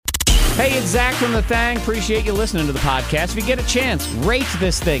Hey, it's Zach from The Thang. Appreciate you listening to the podcast. If you get a chance, rate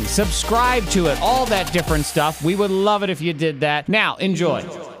this thing, subscribe to it, all that different stuff. We would love it if you did that. Now, enjoy.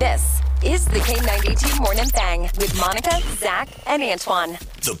 This is the K92 Morning Thang with Monica, Zach, and Antoine.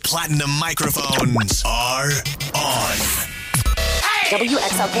 The platinum microphones are on.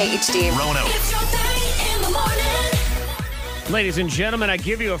 WXLK HD. Rono. It's your thing in the morning. Ladies and gentlemen, I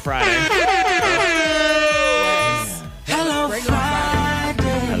give you a Friday. Hello,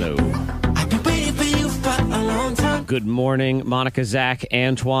 Friday. Hello. I've been waiting for you for a long time. Good morning, Monica, Zach,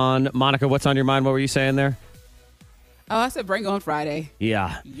 Antoine. Monica, what's on your mind? What were you saying there? Oh, I said bring on Friday.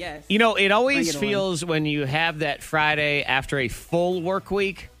 Yeah. Yes. You know, it always Bring it on. feels when you have that Friday after a full work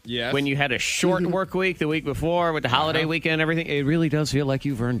week. Yes. When you had a short work week the week before with the holiday weekend and everything, it really does feel like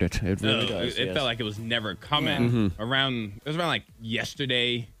you've earned it. It really does. It yes. felt like it was never coming. It was around like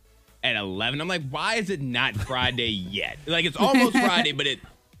yesterday at 11. I'm like, why is it not Friday yet? Like, it's almost Friday, but it's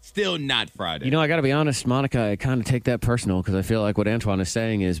still not Friday. You know, I got to be honest, Monica, I kind of take that personal because I feel like what Antoine is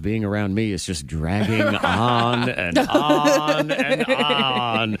saying is being around me is just dragging on and on and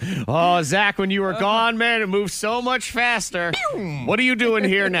on. Oh, Zach, when you were gone, man, it moved so much faster. What are you doing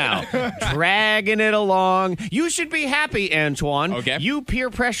here now? Dragging it along. You should be happy, Antoine. Okay. You peer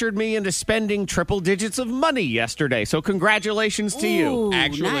pressured me into spending triple digits of money yesterday, so congratulations to you. Ooh,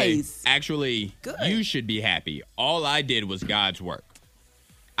 Actually, nice. Good. you should be happy. All I did was God's work.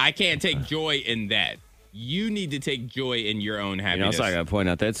 I can't take joy in that. You need to take joy in your own You know, happiness. so I got to point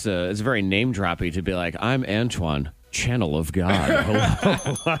out that's it's very name droppy to be like, I'm Antoine, channel of God.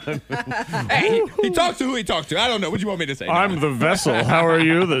 Hey, he talks to who he talks to. I don't know. What do you want me to say? I'm the vessel. How are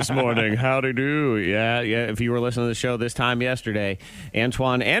you this morning? Howdy do. Yeah. If you were listening to the show this time yesterday,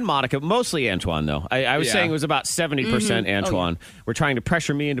 Antoine and Monica, mostly Antoine, though. I was Yeah. saying it was about 70% Antoine. We're trying to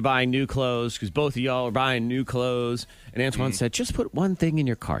pressure me into buying new clothes because both of y'all are buying new clothes. And Antoine said, just put one thing in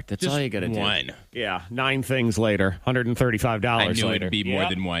your cart. That's Just all you got to do. one. Yeah. 9 things later, $135 I knew later. it'd be more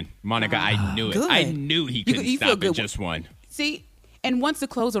than one. Monica, I knew it. Good. I knew he couldn't you feel stop at good. just one. See, and once the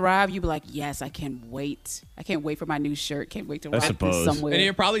clothes arrive, you be like, yes, I can't wait. I can't wait for my new shirt. Can't wait to rock suppose. this somewhere. And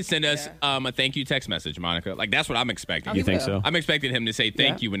he'll probably send us a thank you text message, Monica. Like, that's what I'm expecting. Oh, You he think will. so? I'm expecting him to say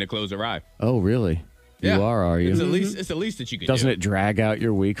thank Yeah. you when the clothes arrive. Oh, really? You are you? It's the least that you can Doesn't do. it drag out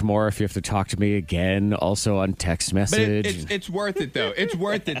your week more if you have to talk to me again, also on text But message? it's worth it though. It's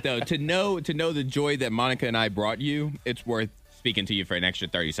worth it though to know the joy that Monica and I brought you. It's worth speaking to you for an extra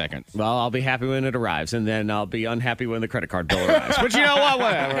 30 seconds. Well, I'll be happy when it arrives, and then I'll be unhappy when the credit card bill arrives. But you know what?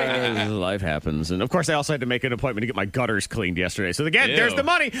 Whatever. Life happens. And, of course, I also had to make an appointment to get my gutters cleaned yesterday. So, again, Ew. there's the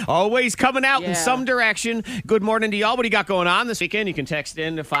money. Always coming out in Yeah. some direction. Good morning to y'all. What do you got going on this weekend? You can text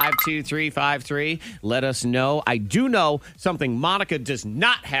in to 52353. Let us know. I do know something Monica does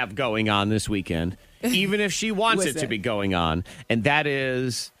not have going on this weekend, even if she wants What's it to that? be going on, and that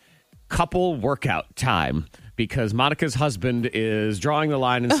is couple workout time. Because Monica's husband is drawing the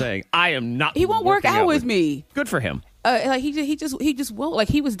line and saying, I am not He won't work working out with me. Good for him. Like he just won't. Like,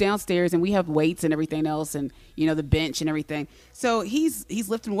 he was downstairs and we have weights and everything else, and the bench and everything. So he's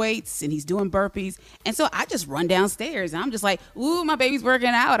lifting weights and he's doing burpees, and so I just run downstairs and I'm just like, ooh, my baby's working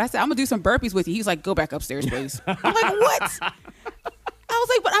out. I said, I'm gonna do some burpees with you. He's like, go back upstairs, please. I'm like, what? I was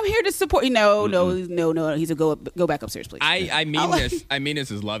like, but I'm here to support you. No. He's a go back upstairs, please. I mean this. I mean this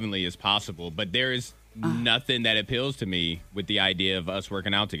as lovingly as possible. But there is nothing that appeals to me with the idea of us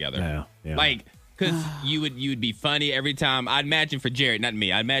working out together. Yeah. Like, because you would be funny every time. I'd imagine for Jared, not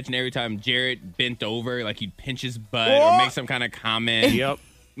me. I'd imagine every time Jared bent over, like he'd pinch his butt or make some kind of comment. Yep.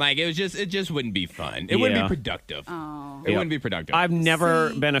 Like it just wouldn't be fun. It wouldn't Yeah. be productive. Oh. It wouldn't be productive. I've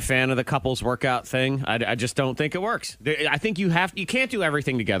never See? been a fan of the couples workout thing. I just don't think it works. I think you can't do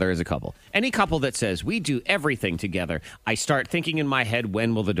everything together as a couple. Any couple that says we do everything together, I start thinking in my head,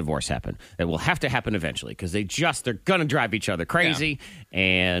 when will the divorce happen? It will have to happen eventually because they're gonna drive each other crazy.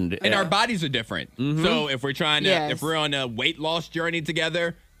 And our bodies are different. So if we're trying to, Yes. if we're on a weight loss journey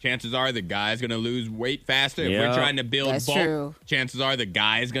together, chances are the guy's going to lose weight faster. If Yeah. we're trying to build That's bulk, true. chances are the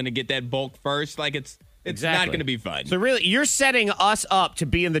guy's going to get that bulk first. Like it's not Exactly. going to be fun. So really, you're setting us up to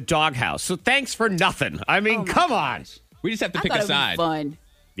be in the doghouse. So thanks for nothing. I mean, come on. we just have to I pick thought a it would be side. fun.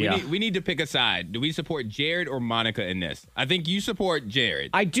 Yeah. We need to pick a side. Do we support Jared or Monica in this? I think you support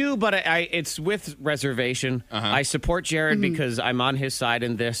Jared. I do, but it's with reservation. I support Jared because I'm on his side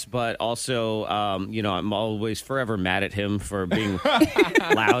in this, but also, I'm always forever mad at him for being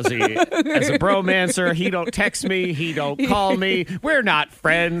lousy as a bromancer. He don't text me. He don't call me. We're not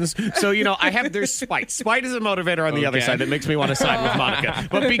friends. So, there's spite. Spite is a motivator on the other Okay. side that makes me want to side with Monica.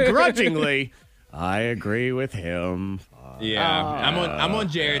 But begrudgingly, I agree with him. Yeah, I'm on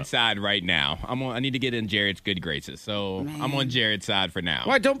Jared's side right now. I need to get in Jared's good graces, so I'm on Jared's side for now.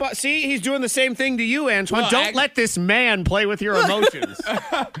 Why see? He's doing the same thing to you, Antoine. Well, don't let this man play with your emotions.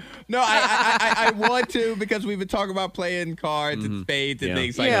 No, I want to because we've been talking about playing cards and spades and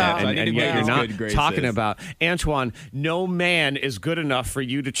things like that. So I need to yet get you're his good not graces. talking about Antoine. No man is good enough for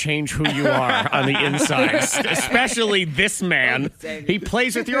you to change who you are on the inside, especially this man. He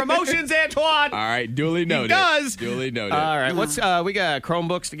plays with your emotions, Antoine. All right, duly noted. He does. Duly noted. All right, we got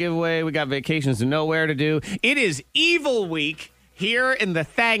Chromebooks to give away. We got vacations to nowhere to do. It is Evil Week here in the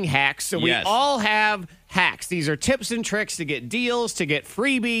Thang Hacks, so we all have hacks. These are tips and tricks to get deals, to get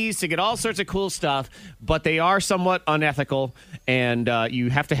freebies, to get all sorts of cool stuff, but they are somewhat unethical, and you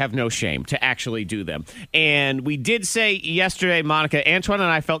have to have no shame to actually do them. And we did say yesterday, Monica, Antoine and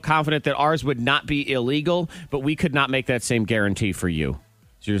I felt confident that ours would not be illegal, but we could not make that same guarantee for you.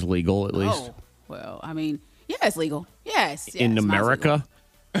 Is yours legal, at least? Oh, well, I mean, yeah, it's legal. Yes. In America?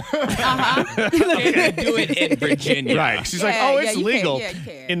 Okay, do it in Virginia. Right. She's like, it's you legal can. Yeah, you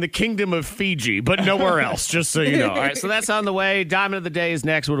can. in the kingdom of Fiji, but nowhere else, just so you know. All right, so that's on the way. Diamond of the day is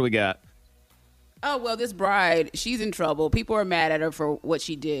next. What do we got? Oh, well, this bride, she's in trouble. People are mad at her for what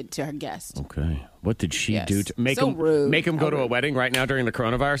she did to her guests. Okay. What did she Yes. do to make So him rude. make him go How to a rude. wedding right now during the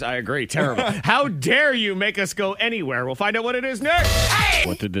coronavirus? I agree. Terrible. How dare you make us go anywhere? We'll find out what it is next.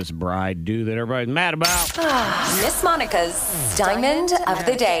 What did this bride do that everybody's mad about? Miss Monica's Diamond of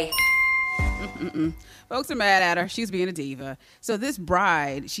the Day. Folks are mad at her. She's being a diva. So this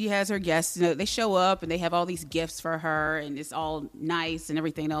bride, she has her guests, they show up and they have all these gifts for her and it's all nice and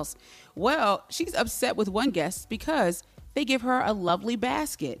everything else. Well, she's upset with one guest because they give her a lovely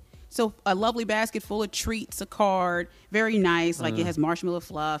basket. So a lovely basket full of treats, a card, very nice, like it has marshmallow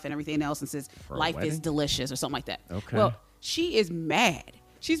fluff and everything else and says, a life wedding? is delicious or something like that. Okay. Well, she is mad.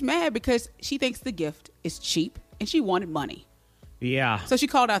 She's mad because she thinks the gift is cheap and she wanted money. Yeah. So she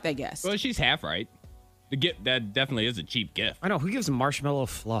called out that guest. Well, she's half right. The gift that definitely is a cheap gift. I know. Who gives marshmallow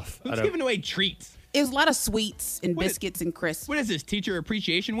fluff? Who's giving away treats? It was a lot of sweets and What is- biscuits and crisps. What is this, Teacher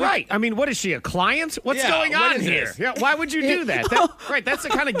Appreciation Week? Right. I mean, what is she, a client? What's Yeah, going what on is here? this? Yeah, why would you do that? Right, that's the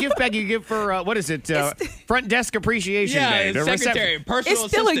kind of gift bag you give for, what is it, Front Desk Appreciation Day. Yeah, The secretary, personal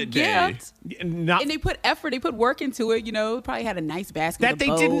It's still a assistant day. gift. Not And they put effort, they put work into it, probably had a nice basket. that with a they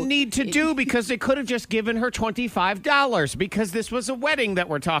bow. didn't need to do because they could have just given her $25 because this was a wedding that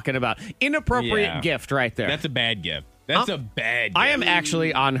we're talking about. Inappropriate Yeah. gift right there. That's a bad gift. That's a bad gift. I am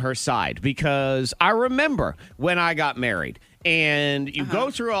actually on her side because I remember when I got married and you go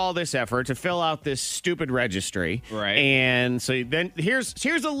through all this effort to fill out this stupid registry. Right. And so then here's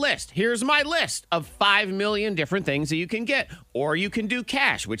a list. Here's my list of 5 million different things that you can get. Or you can do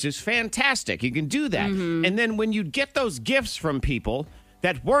cash, which is fantastic. You can do that. And then when you get those gifts from people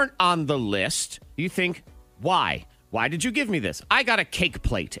that weren't on the list, you think, why? Why did you give me this? I got a cake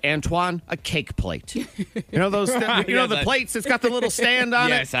plate, Antoine, a cake plate. You know those the plates that's got the little stand on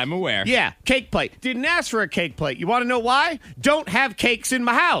it? Yes, I'm aware. Yeah, cake plate. Didn't ask for a cake plate. You want to know why? Don't have cakes in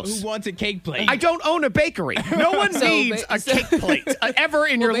my house. Who wants a cake plate? I don't own a bakery. No one needs a cake plate ever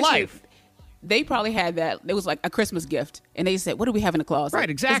in your basically, life. They probably had that. It was like a Christmas gift. And they said, what do we have in the closet? Right,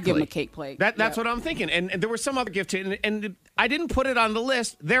 exactly. Let's give them a cake plate. That's what I'm thinking. And there was some other gift, and I didn't put it on the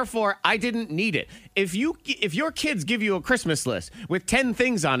list. Therefore, I didn't need it. If your kids give you a Christmas list with 10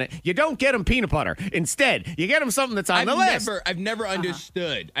 things on it, you don't get them peanut butter. Instead, you get them something that's on the list. I've never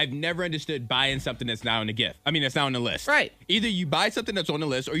understood. I've never understood buying something that's not on the gift. I mean, that's not on the list. Right. Either you buy something that's on the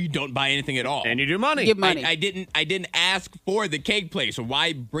list, or you don't buy anything at all. And you do money. Give money. I didn't ask for the cake plate, so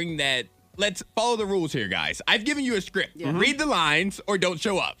why bring that? Let's follow the rules here, guys. I've given you a script. Read the lines or don't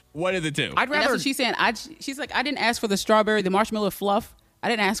show up. One of the two. I'd And that's rather. what she's saying. She's like, I didn't ask for the strawberry, the marshmallow fluff. I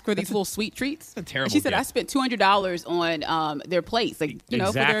didn't ask for these little sweet treats. a terrible And she said, gift. I spent $200 on their plates, like, for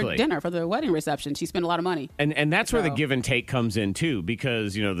Exactly. their dinner, for their wedding reception. She spent a lot of money. And that's where the So- give and take comes in too,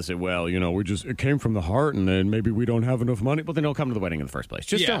 because they say, well, it came from the heart, and then maybe we don't have enough money, but then don't come to the wedding in the first place.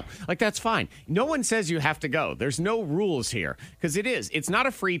 Just don't. Like, that's fine. No one says you have to go. There's no rules here because it's not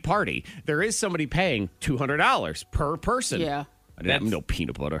a free party. There is somebody paying $200 per person. Yeah. I didn't have no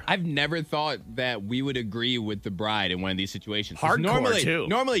peanut butter. I've never thought that we would agree with the bride in one of these situations. 'Cause Hardcore,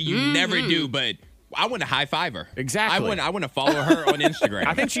 normally too. you never do, but I want to high five her. Exactly. I want to follow her on Instagram.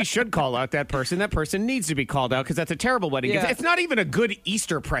 I think she should call out that person. That person needs to be called out because that's a terrible wedding gift. Yeah. It's not even a good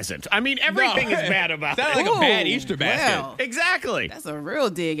Easter present. I mean, everything is bad about Sounds it. like a bad Ooh, Easter basket. wow. Exactly. That's a real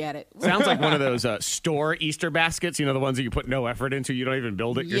dig at it. Sounds like one of those store Easter baskets, the ones that you put no effort into. You don't even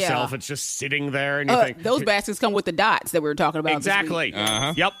build it yourself. Yeah. It's just sitting there, and you think Those baskets come with the dots that we were talking about. this exactly.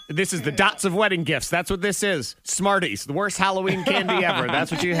 week. Yep. This is the dots of wedding gifts. That's what this is. Smarties, the worst Halloween candy ever. That's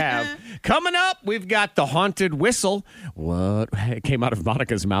what you have. Coming up, we've we've got the haunted whistle. What came out of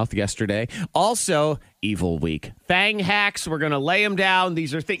Monica's mouth yesterday. Also, Evil Week. Thang hacks. We're going to lay them down.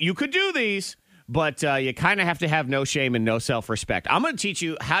 These are things. You could do these, but you kind of have to have no shame and no self-respect. I'm going to teach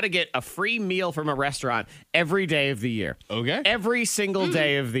you how to get a free meal from a restaurant every day of the year. Okay. Every single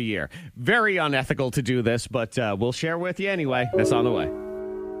day of the year. Very unethical to do this, but we'll share with you anyway. That's on the way.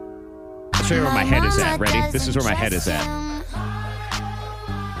 I'll show you where my head is at. Ready? This is where my head is at.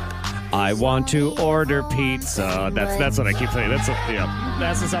 I want to order pizza. That's what I keep saying.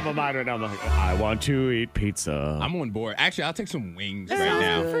 That's the stuff of mine right now. I want to eat pizza. I'm on board. Actually, I'll take some wings right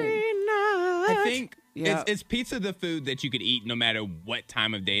now. I think is pizza the food that you could eat no matter what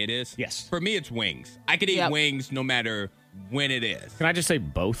time of day it is? Yes. For me, it's wings. I could eat wings no matter when it is. Can I just say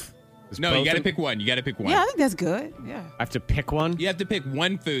both? No, you got to pick one. You got to pick one. Yeah, I think that's good. Yeah. I have to pick one? You have to pick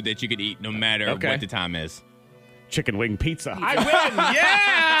one food that you could eat no matter what the time is. Chicken wing pizza. I win.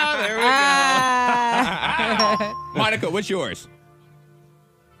 Yeah. There we go. Monica, what's yours?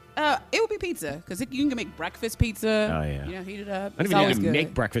 It would be pizza because you can make breakfast pizza. Oh, yeah. You know, heat it up. I don't It's even always need to good.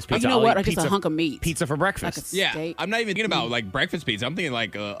 make breakfast Oh, pizza. you know I'll what? eat Or just a hunk of meat. Pizza for breakfast. Like a Yeah, steak. I'm not even thinking about like breakfast pizza. I'm thinking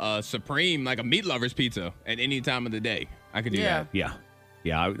like a supreme, like a meat lover's pizza at any time of the day. I could do that. Yeah.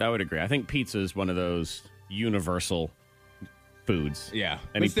 I would agree. I think pizza is one of those universal foods. Yeah.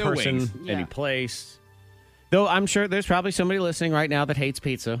 Any But still person, wings. any Yeah. place. Though I'm sure there's probably somebody listening right now that hates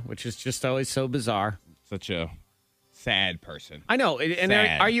pizza, which is just always so bizarre. Such a sad person. I know. And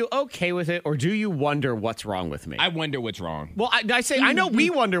Sad. are you okay with it, or do you wonder what's wrong with me? I wonder what's wrong. Well, I know we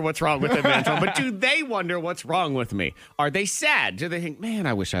wonder what's wrong with them, Antoine, but do they wonder what's wrong with me? Are they sad? Do they think, man,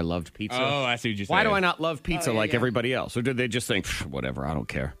 I wish I loved pizza? Oh, I see what you're saying. Why do I not love pizza like yeah. everybody else? Or do they just think, whatever, I don't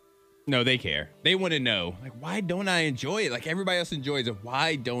care? No, they care. They want to know, like, why don't I enjoy it? Like everybody else enjoys it.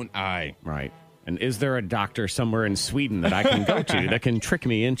 Why don't I? Right. And is there a doctor somewhere in Sweden that I can go to that can trick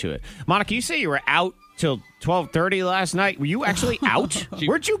me into it? Monica, you say you were out till 12:30 last night. Were you actually out?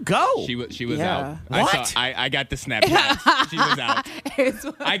 Where'd you go? She was Yeah. out. What? I got the Snapchat. She was out. It's-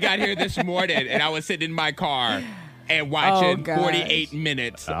 I got here this morning and I was sitting in my car and watching gosh. 48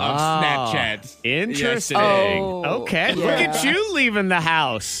 minutes of Snapchats. Interesting. yesterday. Oh, okay. yeah. Look at you leaving the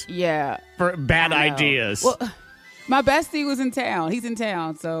house yeah. for bad I know. ideas. Well, my bestie was in town. He's in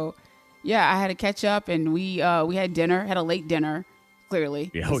town, so yeah, I had to catch up, and we had dinner, had a late dinner.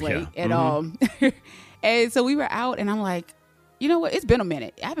 Clearly, Yeah, it was oh, late, yeah. and and so we were out, and I'm like, you know what? It's been a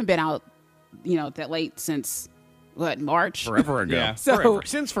minute. I haven't been out, that late since March. Forever ago. Yeah. So- forever.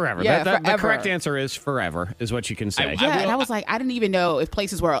 Since forever. Yeah, The forever. correct answer is forever, is what you can say. Yeah, and I was like, I didn't even know if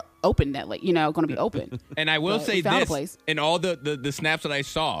places were open that late, going to be open. And I will But say we found a this, place. in all the snaps that I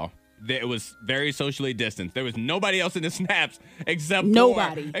saw, that it was very socially distanced. There was nobody else in the snaps except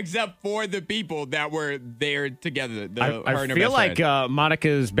for the people that were there together. Her I and her feel best like friend.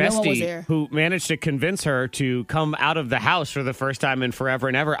 Monica's No one was bestie, there. who managed to convince her to come out of the house for the first time in forever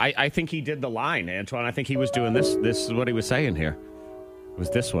and ever. I think he did the line, Antoine. I think he was doing this. This is what he was saying here. It was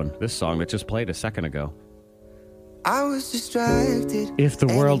this song that just played a second ago. I was distracted. If the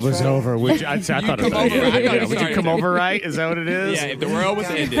world was over, would you? I thought it was. come over. I thought it Would you started come to- over right? Is that what it is? Yeah, if the world was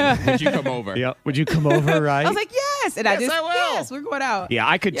ended, would you come over? Yeah. Would you come over right? I was like, yes, and Yes, I will. yes, we're going out. Yeah,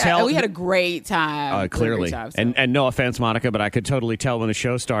 I could tell. and we had a great time. We had a great Clearly. time, so. And no offense, Monica, but I could totally tell when the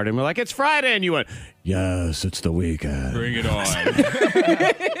show started. And we're like, it's Friday. And you went, yes, it's the weekend. Bring it on.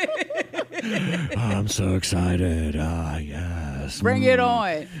 I'm so excited. Yes. Bring it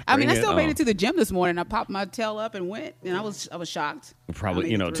on. I mean, Bring I it still made on. it to the gym this morning. I popped my tail up and went, and I was shocked. I Probably,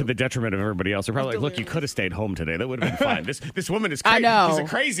 made it to through. the detriment of everybody else. They're probably like, look, you could have stayed home today. That would have been fine. This woman is crazy. I know. She's a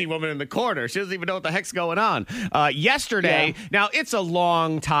crazy woman in the corner. She doesn't even know what the heck's going on. Yesterday, now it's a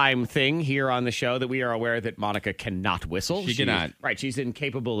long time thing here on the show that we are aware that Monica cannot whistle. She cannot. Right, she's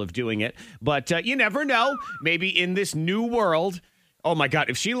incapable of doing it. But you never know. Maybe in this new world, oh my God,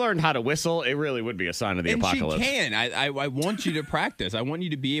 if she learned how to whistle, it really would be a sign of the And apocalypse. she can. I want you to practice. I want you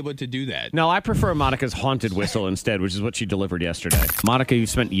to be able to do that. No, I prefer Monica's haunted whistle instead, which is what she delivered yesterday. Monica, you've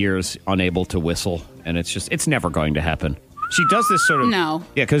spent years unable to whistle, and it's never going to happen. She does this sort of... No.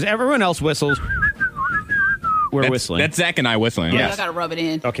 Yeah, because everyone else whistles. We're That's, whistling. That's Zach and I whistling. Yeah. I gotta rub it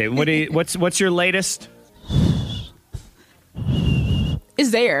in. Okay, what's your latest?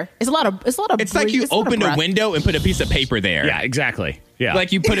 It's there. It's a lot of. It's like breathe- you it's a lot of opened a breath. window and put a piece of paper there. Yeah, exactly. Yeah.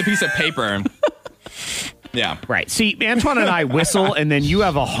 Like you put a piece of paper. Yeah. Right. See, Antoine and I whistle, and then you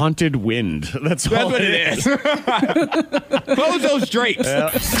have a haunted wind. That's what it is. Close those drapes.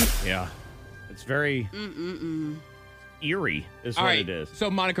 Yeah. It's very eerie is All what right. it is. So,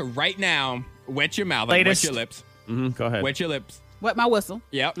 Monica, right now, wet your mouth. Like, Latest. wet your lips. Go ahead. Wet your lips. Wet my whistle.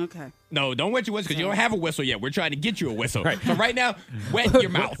 Yep. Okay. No, don't wet your whistle because you don't have a whistle yet. We're trying to get you a whistle. Right. So right now, wet your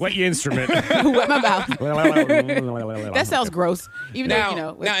mouth. Wet your instrument. Wet my mouth. That sounds gross. Even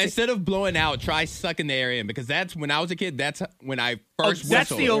Now, though, instead of blowing out, try sucking the air in because that's when I was a kid. That's when I first whistled. That's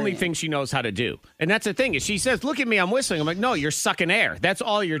the only thing she knows how to do. And that's the thing is she says, look at me, I'm whistling. I'm like, no, you're sucking air. That's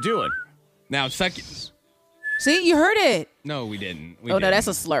all you're doing. Now, suck. See, you heard it. No, we didn't. No, that's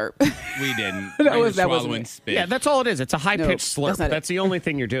a slurp. We didn't. That wasn't swallowing it. spit. Yeah, that's all it is. It's a high-pitched slurp. That's the only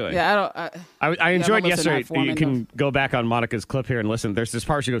thing you're doing. Yeah, I enjoyed yesterday. You can enough. go back on Monica's clip here and listen. There's this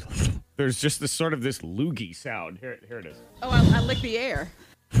part she goes, there's just this sort of this loogie sound. Here it is. Oh, I lick the air.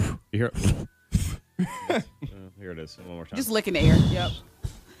 You hear it? Here it is. One more time. Just licking the air. Yep.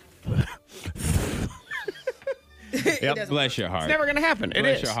 Yep. Bless your heart. It's never going to happen. It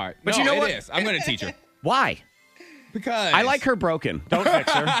Bless is. your heart. But No, you know it what? is. I'm going to teach her. Why? Because I like her broken. Don't fix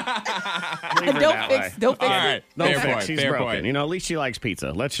her. Leave her that way. Don't fix All it. right. No Fair fix. point. She's Fair broken. point. You know, at least she likes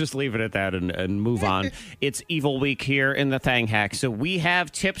pizza. Let's just leave it at that and move on. It's Evil Week here in the Thang Hack. So we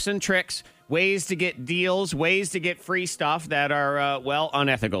have tips and tricks, ways to get deals, ways to get free stuff that are,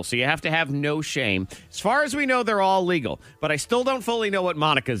 unethical. So you have to have no shame. As far as we know, they're all legal. But I still don't fully know what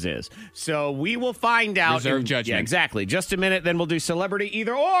Monica's is. So we will find out. Reserve judgment. Yeah, exactly. Just a minute, then we'll do Celebrity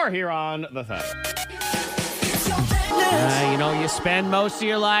Either Or here on The Thang. You spend most of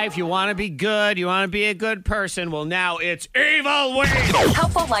your life, you want to be good, you want to be a good person. Well, now it's Evil Week.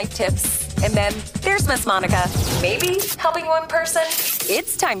 Helpful life tips. And then there's Miss Monica. Maybe helping one person.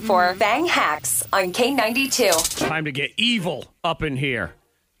 It's time for Thang Hacks on K92. Time to get evil up in here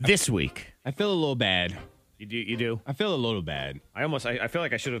this week. I feel a little bad. You do? I feel a little bad. I feel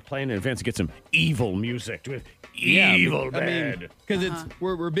like I should have planned in advance to get some evil music with evil bad. Because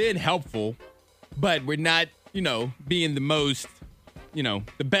we're being helpful, but we're not, being the most, the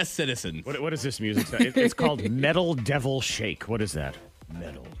best citizens. What is this music? It's called Metal Devil Shake. What is that?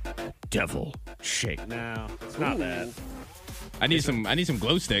 Metal Devil Shake. No, it's not that. I need some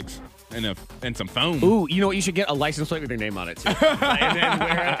glow sticks and some foam. Ooh, you know what? You should get a license plate with your name on it too, and then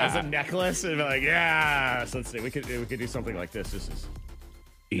wear it as a necklace and be like, yeah. So let's see. We could do something like this. This is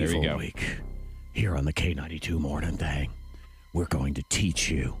There we Evil go. Week here on the K92 Morning Thing. We're going to teach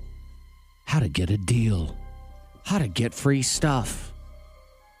you how to get a deal, how to get free stuff,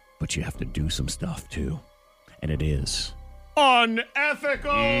 but you have to do some stuff too, and it is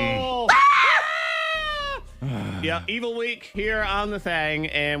unethical. Yeah, Evil Week here on the Thang,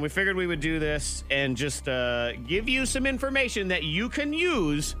 and we figured we would do this and just give you some information that you can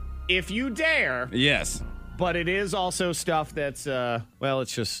use if you dare. Yes. But it is also stuff that's,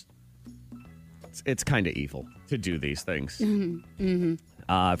 it's kind of evil to do these things.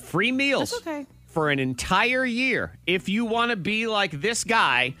 Free meals That's okay. for an entire year. If you want to be like this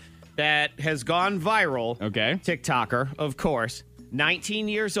guy that has gone viral, Okay. TikToker, of course, 19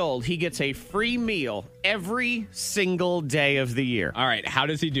 years old, he gets a free meal every single day of the year. All right. How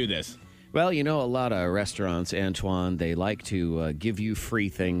does he do this? Well, a lot of restaurants, Antoine, they like to give you free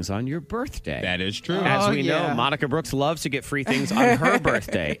things on your birthday. That is true. As we know, yeah. Monica Brooks loves to get free things on her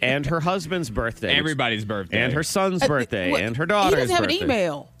birthday and her husband's birthday. Everybody's birthday. And her son's birthday What- and her daughter's He doesn't have birthday. an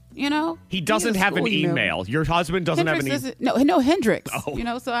email, He doesn't have an school email. Your husband doesn't have an email. No, Hendrix. Oh.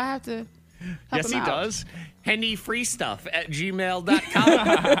 So I have to help Yes, him he out. does. hennyfreestuff@gmail.com.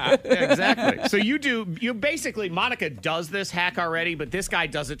 Yeah, exactly. So you basically, Monica does this hack already, but this guy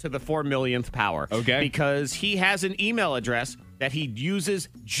does it to the 4 millionth power. Okay. Because he has an email address that he uses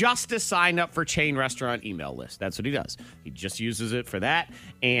just to sign up for chain restaurant email lists. That's what he does. He just uses it for that,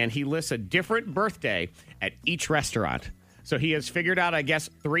 and he lists a different birthday at each restaurant. So he has figured out, I guess,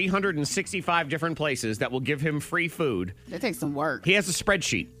 365 different places that will give him free food. That takes some work. He has a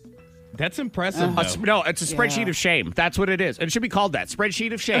spreadsheet. That's impressive, though. No, it's a spreadsheet Yeah. of shame. That's what it is. And it should be called that,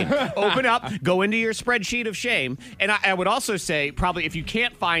 spreadsheet of shame. Open up, go into your spreadsheet of shame. And I would also say, probably, if you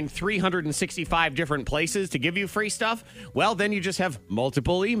can't find 365 different places to give you free stuff, well, then you just have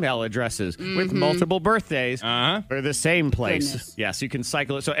multiple email addresses with multiple birthdays for the same place. Goodness. Yes, you can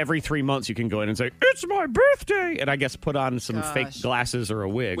cycle it. So every 3 months, you can go in and say, it's my birthday. And I guess put on some fake glasses or a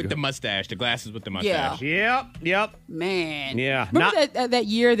wig. With the mustache, the glasses with the mustache. Yep. Man. Yeah. Remember that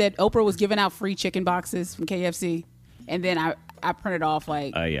year that Oprah was giving out free chicken boxes from KFC? And then I printed off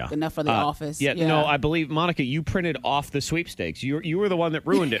enough for the office. Yeah, no, I believe, Monica, you printed off the sweepstakes. You were the one that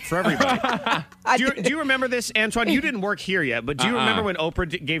ruined it for everybody. Do you remember this, Antoine? You didn't work here yet, but do you remember when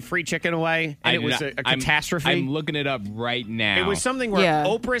Oprah gave free chicken away? And it was a catastrophe? I'm looking it up right now. It was something where Yeah.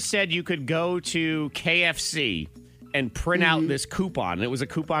 Oprah said you could go to KFC and print out this coupon. It was a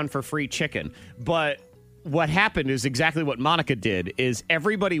coupon for free chicken. But what happened is exactly what Monica did, is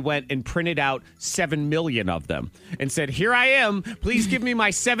everybody went and printed out 7 million of them and said, here I am. Please give me my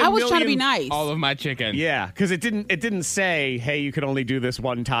 7 million. I was trying to be nice. All of my chicken. Yeah, because it didn't say, hey, you could only do this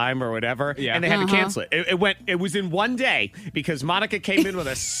one time or whatever. Yeah. And they had to cancel it. It was in one day because Monica came in with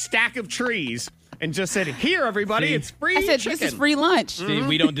a stack of trees and just said, here, everybody, it's free I said, chicken. this is free lunch. See,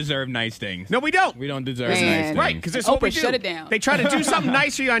 we don't deserve nice things. No, we don't. We don't deserve Man. nice things. Right, because this is what we Oprah, do. shut it down. They try to do something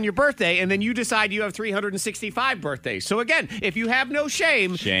nice for you on your birthday, and then you decide you have 365 birthdays. So again, if you have no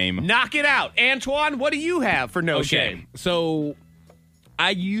shame, knock it out. Antoine, what do you have for no shame? So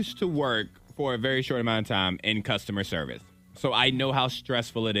I used to work for a very short amount of time in customer service. So I know how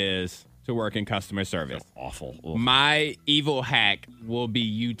stressful it is to work in customer service. Awful. Ugh. My evil hack will be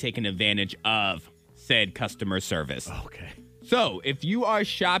you taking advantage of said customer service. Okay. So if you are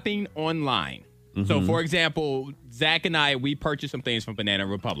shopping online, so for example, Zach and I, we purchased some things from Banana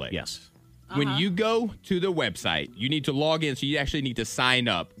Republic. Yes. When you go to the website, you need to log in. So you actually need to sign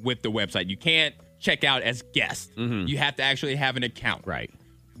up with the website. You can't check out as guest. You have to actually have an account. Right.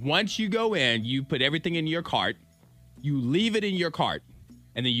 Once you go in, you put everything in your cart. You leave it in your cart,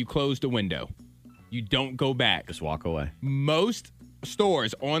 and then you close the window. You don't go back. Just walk away. Most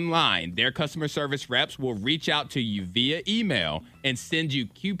stores online, their customer service reps will reach out to you via email and send you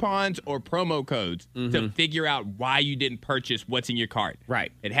coupons or promo codes to figure out why you didn't purchase what's in your cart.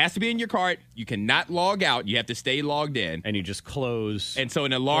 Right. It has to be in your cart. You cannot log out. You have to stay logged in. And you just close. And so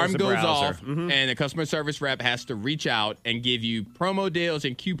an alarm the goes browser. off, and the customer service rep has to reach out and give you promo deals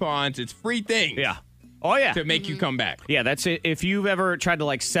and coupons. It's free things. Yeah. Oh, yeah. To make you come back. Yeah, that's it. If you've ever tried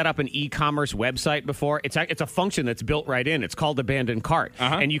to set up an e-commerce website before, it's a function that's built right in. It's called abandoned cart.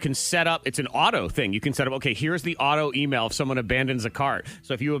 And you can set up, it's an auto thing. You can set up, okay, here's the auto email if someone abandons a cart.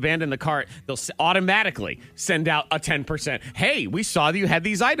 So if you abandon the cart, they'll automatically send out a 10%. Hey, we saw that you had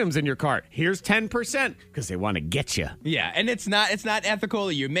these items in your cart. Here's 10% because they want to get you. Yeah, and it's not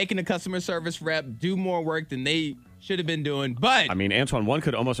ethical. You're making a customer service rep do more work than they should have been doing, but I mean, Antoine, one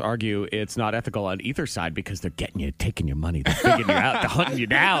could almost argue it's not ethical on either side because they're getting you, taking your money, they're figuring you out, they're hunting you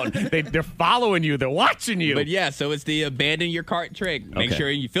down, they're following you, they're watching you. But yeah, so it's the abandon your cart trick. Make sure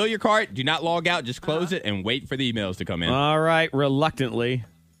you fill your cart, do not log out, just close it, and wait for the emails to come in. All right, reluctantly,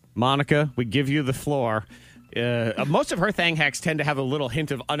 Monica, we give you the floor. Most of her thang hacks tend to have a little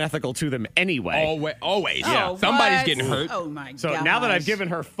hint of unethical to them anyway. Always. Yeah. Somebody's What? getting hurt. Oh, my God. So now that I've given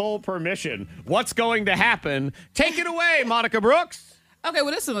her full permission, what's going to happen? Take it away, Monica Brooks. Okay,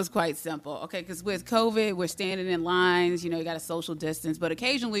 well, this one was quite simple. Okay, because with COVID, we're standing in lines. You got a social distance. But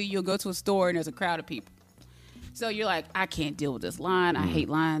occasionally, you'll go to a store and there's a crowd of people. So you're like, I can't deal with this line. I hate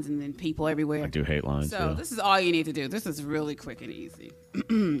lines and then people everywhere. I do hate lines. So this is all you need to do. This is really quick and easy.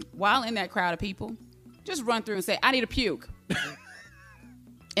 While in that crowd of people, just run through and say, I need a puke.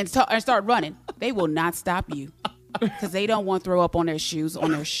 and start running. They will not stop you because they don't want to throw up on their shoes,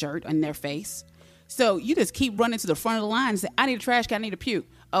 on their shirt, on their face. So you just keep running to the front of the line and say, I need a trash can, I need a puke.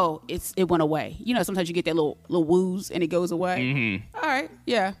 Oh, it went away. Sometimes you get that little wooze and it goes away. All right,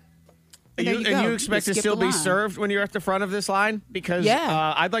 yeah. And you expect to still be served when you're at the front of this line? Because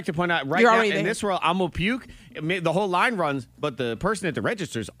I'd like to point out right now, in this world, I'm going to puke. The whole line runs, but the person at the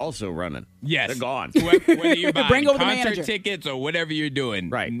register is also running. Yes. They're gone. Whether you're buying Bring over the concert manager. tickets or whatever you're doing,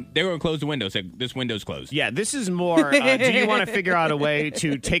 Right. They're going to close the window. Say, this window's closed. Yeah, this is more, do you want to figure out a way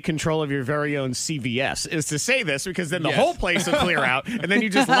to take control of your very own CVS? Is to say this, because then the whole place will clear out, and then you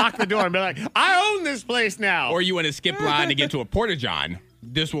just lock the door and be like, I own this place now. Or you want to skip line to get to a Porta-John.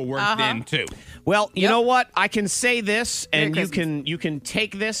 This will work then, too. Well, you know what? I can say this, and you can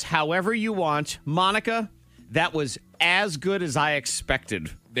take this however you want. Monica, that was as good as I expected.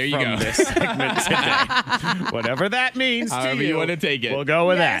 There you from go. This segment today. Whatever that means However to you want to take it. We'll go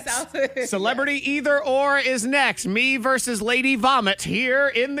with Yes, that. Celebrity Either Or is next. Me versus Lady Vomit here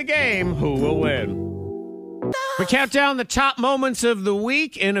in the game. Who will win? We count down the top moments of the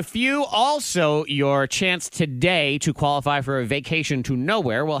week in a few. Also, your chance today to qualify for a vacation to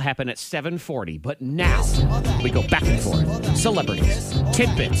nowhere will happen at 7:40. But now, we go back and forth. Celebrities,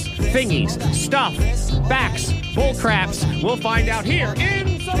 tidbits, thingies, stuff, facts, bullcraps. We'll find out here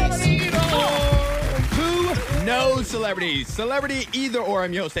in Celebrity Either Or. Who knows celebrities? Celebrity Either Or.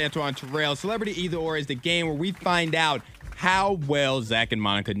 I'm your host, Antoine Terrell. Celebrity Either Or is the game where we find out how well Zach and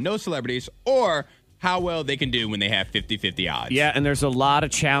Monica know celebrities or how well they can do when they have 50-50 odds. Yeah, and there's a lot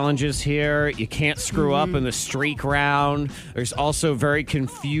of challenges here. You can't screw up in the streak round. There's also very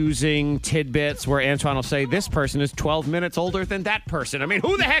confusing tidbits where Antoine will say, this person is 12 minutes older than that person. I mean,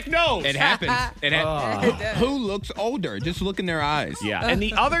 who the heck knows? It happens. Who looks older? Just look in their eyes. Yeah, and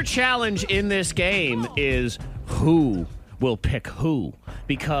the other challenge in this game is who will pick who.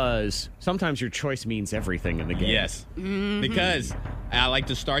 because sometimes your choice means everything in the game. Yes. Because I like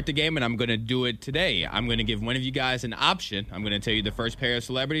to start the game, and I'm going to do it today. I'm going to give one of you guys an option. I'm going to tell you the first pair of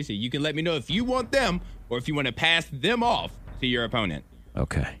celebrities, and you can let me know if you want them or if you want to pass them off to your opponent.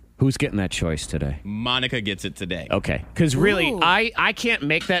 Okay. Who's getting that choice today? Monica gets it today. Okay. Because really, Ooh. I can't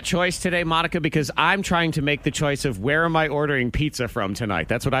make that choice today, Monica, because I'm trying to make the choice of where am I ordering pizza from tonight.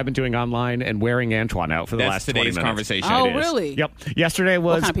 That's what I've been doing online and wearing Antoine out for the last 20 today's minutes. conversation. Oh, It is. really? Yep. Yesterday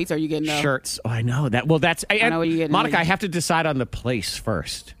was... What kind of pizza are you getting, though? Shirts. Oh, I know that. Well, that's... I know what you're getting. Monica, I have to decide on the place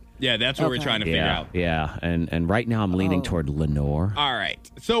first. Yeah, that's what we're Okay. trying to figure Yeah. out. Yeah. And right now I'm leaning toward Lenore. All right.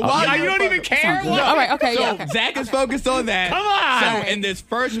 So while you don't even care? Sounds good. All right, okay, So yeah. Okay. Zach is focused on that. Come on! So in this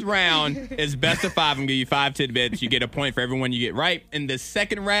first round, it's best of 5. I'm going to give you 5 tidbits. You get a point for everyone you get right. In the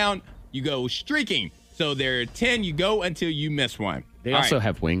second round, you go streaking. So there are 10. You go until you miss one. They All also right.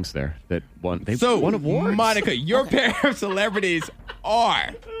 have wings there that won. They So, won awards. Monica, your pair of celebrities are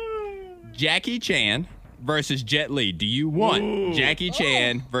Jackie Chan versus Jet Li. Do you want Jackie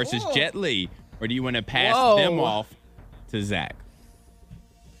Chan versus Jet Li, or do you want to pass Whoa. them off to Zach?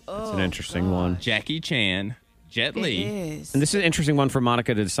 That's an interesting one. Jackie Chan, Jet It Li. is. And this is an interesting one for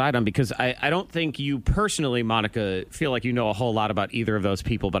Monica to decide on because I don't think you personally, Monica, feel like you know a whole lot about either of those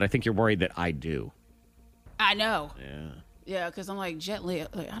people, but I think you're worried that I do. I know. Yeah. Yeah, because I'm like, Jet Li,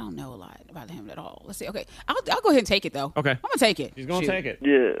 like, I don't know a lot about him at all. Let's see. Okay. I'll go ahead and take it, though. Okay. I'm going to take it. He's going to Shoot. take it.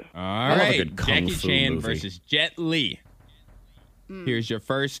 Yeah. All love a right, good kung Jackie fu Chan movie. versus Jet Li. Here's your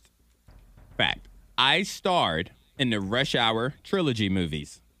first fact. I starred in the Rush Hour trilogy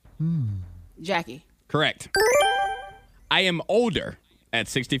movies. Jackie. Correct. I am older at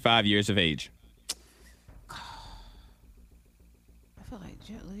 65 years of age. I feel like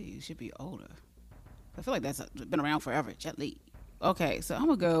Jet Li should be older. I feel like that's been around forever. Jet Li. Okay, so I'm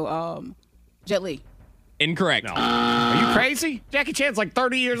going to go Jet Li. Incorrect. Are you crazy? Jackie Chan's like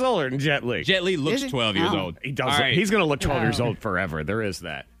 30 years older than Jet Li. Jet Li looks Is he? 12 years Oh. old. He does. All right. He's going to look 12 years old forever. There is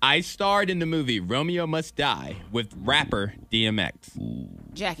that. I starred in the movie Romeo Must Die with rapper DMX.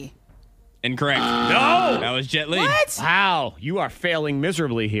 Jackie. Incorrect. No! That was Jet Li. What? Wow, you are failing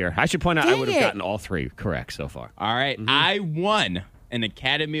miserably here. I should point out I Dang would have it. gotten all 3 correct so far. All right. I won an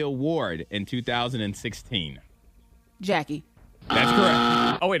Academy Award in 2016. Jackie. That's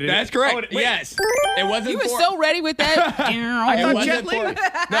correct. Oh, wait. That's correct. Oh, wait. Yes. It wasn't You were for... so ready with that. I It thought wasn't Jet Li for- was-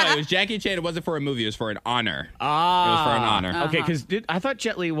 No, it was Jackie Chan. It wasn't for a movie. It was for an honor. Ah. It was for an honor. Okay, because I thought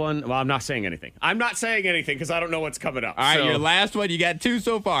Jet Li won. Well, I'm not saying anything. I'm not saying anything because I don't know what's coming up. All right, so- your last one. You got 2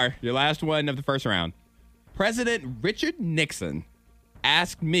 so far. Your last one of the first round. President Richard Nixon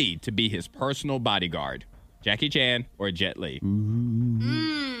asked me to be his personal bodyguard. Jackie Chan or Jet Li?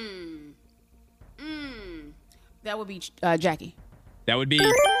 That would be Jackie. That would be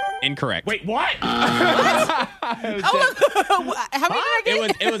incorrect. Wait, what? How many did I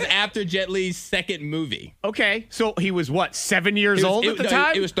get? It was after Jet Li's second movie. Okay, so he was what, 7 years old at the no,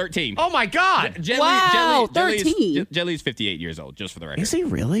 time? It was 13. Oh my God! Jet Wow, Jet Li 13. Jet Li's 58 years old, just for the record. Is he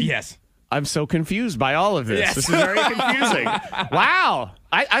really? Yes. I'm so confused by all of this. Yes. This is very confusing. Wow.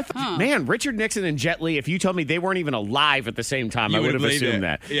 Man, Richard Nixon and Jet Li, if you told me they weren't even alive at the same time, You I would have would've believed assumed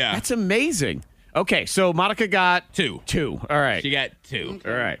it. that. Yeah. That's amazing. Okay, so Monica got 2. 2. All right. She got 2.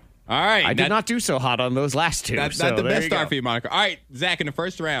 All right. All right. I did not do so hot on those last 2. That's so not the there best you start go. for you, Monica. All right, Zach, in the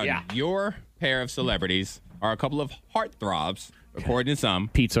first round, Yeah. your pair of celebrities are a couple of heartthrobs, according to some.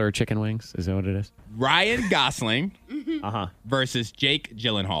 Pizza or chicken wings? Is that what it is? Ryan Gosling versus Jake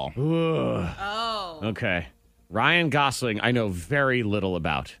Gyllenhaal. Oh. Okay. Ryan Gosling, I know very little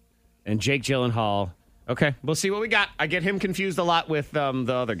about. And Jake Gyllenhaal, okay, we'll see what we got. I get him confused a lot with the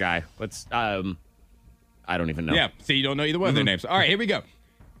other guy. I don't even know. Yeah, so you don't know either one of their names. All right, here we go.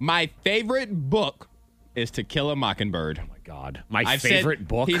 My favorite book is To Kill a Mockingbird. Oh my God. My I've favorite said,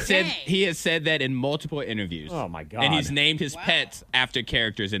 book? He has said that in multiple interviews. Oh, my God. And he's named his pets after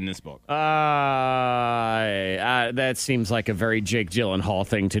characters in this book. That seems like a very Jake Gyllenhaal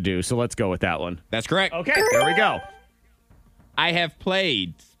thing to do, so let's go with that one. That's correct. Okay, there we go. I have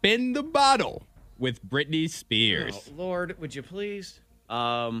played Spin the Bottle with Britney Spears. Oh, Lord, would you please?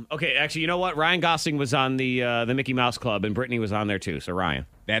 Okay, actually, you know what? Ryan Gosling was on the Mickey Mouse Club, and Britney was on there too. So Ryan.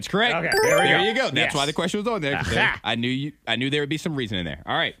 That's correct. Okay, there we go. you go. That's Yes. why the question was on there. 'cause Aha. I knew there would be some reason in there.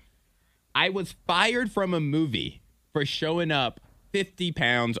 All right. I was fired from a movie for showing up 50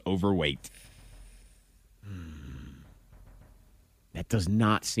 pounds overweight. That does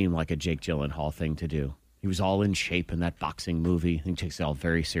not seem like a Jake Gyllenhaal thing to do. He was all in shape in that boxing movie. He takes it all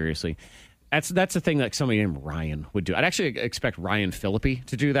very seriously. That's the thing that somebody named Ryan would do. I'd actually expect Ryan Phillippe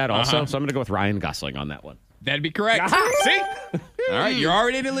to do that also. So I'm going to go with Ryan Gosling on that one. That'd be correct. See? All right, you're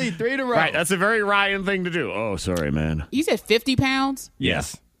already in the lead. 3 in a row. Right, that's a very Ryan thing to do. Oh, sorry, man. You said 50 pounds?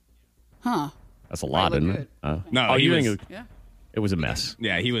 Yes. Huh. That's a lot, look isn't good. it? No, oh, he you was- think Yeah. it was a mess.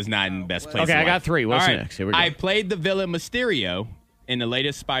 Yeah, he was not in best place. Okay, in I got life. 3. What's All right. next? Here we go. I played the villain Mysterio in the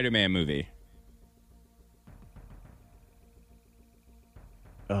latest Spider-Man movie.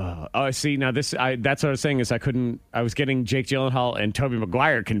 See, now that's what I was saying is I was getting Jake Gyllenhaal and Tobey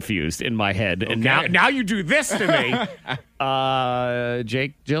Maguire confused in my head. And now you do this to me.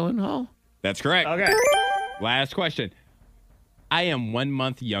 Jake Gyllenhaal? That's correct. Okay. Last question. I am 1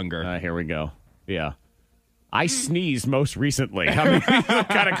 month younger. Here we go. Yeah. I sneezed most recently. How many what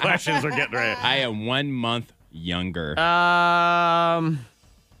kind of questions we're getting right? I am 1 month younger. I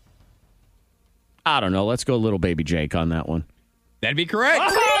don't know. Let's go little baby Jake on that one. That'd be correct.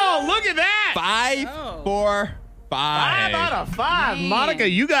 Oh, look at that. 5 for 5. How about a 5? Man. Monica,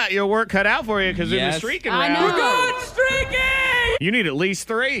 you got your work cut out for you because Yes. in the streaking I round. know. We're good streaking. You need at least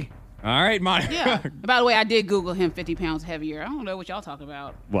 3. All right, Monica. Yeah. By the way, I did Google him 50 pounds heavier. I don't know what y'all talking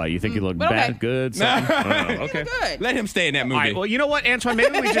about. What, you think you look but okay. bad, good? Something? Oh, okay. Good. Let him stay in that movie. All right, well, you know what, Antoine?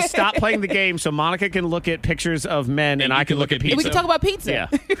 Maybe we just stop playing the game so Monica can look at pictures of men and you I can look at pizza. We can talk about pizza. Yeah.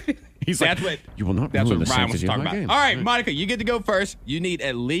 He's That's like, what you will not That's ruin what the Ryan was sanctity of talking my about. game. All right, Monica, you get to go first. You need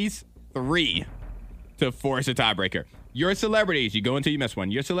at least 3 to force a tiebreaker. Your celebrities, you go until you miss one.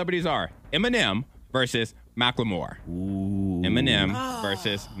 Your celebrities are Eminem versus Macklemore. Eminem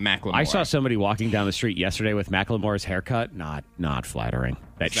versus Macklemore. I saw somebody walking down the street yesterday with Macklemore's haircut. Not flattering.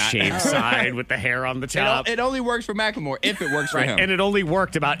 That not- shaved side with the hair on the top. It only works for Macklemore if it works for Right, him. and it only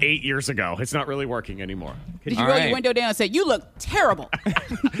worked about 8 years ago. It's not really working anymore. Did you All roll right. your window down and say, you look terrible?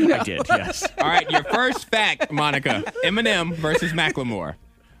 I did, yes. All right, your first fact, Monica. Eminem versus Macklemore.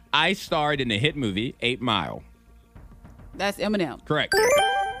 I starred in the hit movie 8 Mile. That's Eminem. Correct.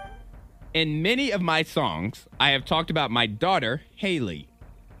 In many of my songs, I have talked about my daughter, Haley.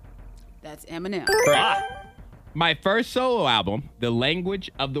 That's Eminem. Correct. My first solo album, The Language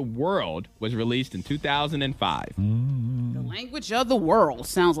of the World, was released in 2005. The language of the world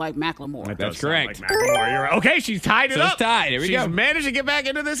sounds like Macklemore. That That's does sound correct. like Macklemore. You're right. Okay, she's tied it So it's up. tied. Here we she's go. managed to get back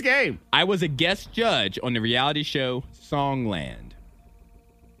into this game. I was a guest judge on the reality show Songland.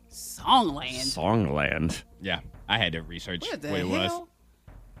 Songland. Songland. Yeah, I had to research What the what it hell? was.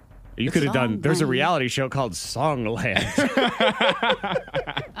 You could have done. There's a Songland. reality show called Songland.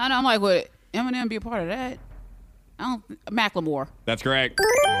 I know. I'm like, would Eminem be a part of that? I don't. Macklemore. That's correct.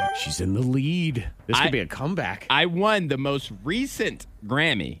 She's in the lead. This I- could be a comeback. I won the most recent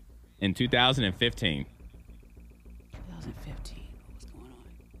Grammy in 2015. 2015. What's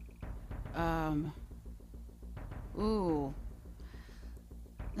going on? Ooh.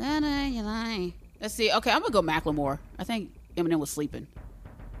 You lying. Let's see. Okay, I'm gonna go Macklemore. I think Eminem was sleeping.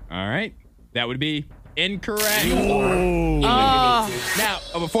 All right. That would be incorrect. Ooh. Now,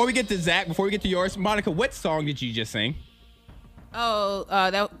 before we get to Zach, before we get to yours, Monica, what song did you just sing?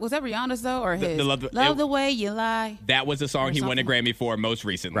 That was that Rihanna's though, or his? the Love the way you lie. That was the song he won a something. Grammy for most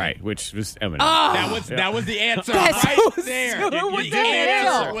recently. Right, which was Eminem. That was the answer That's right so there. stupid. What the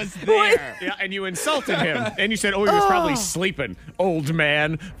hell? answer was there. Yeah, and you insulted him. And you said, oh, he was probably sleeping. Old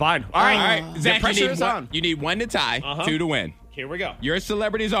man. Fine. All right. All right, The Zach, pressure is on. you need 1 to tie, 2 to win. Here we go. Your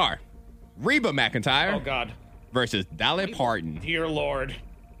celebrities are Reba McEntire Oh, God. versus Dolly Parton. Dear Lord.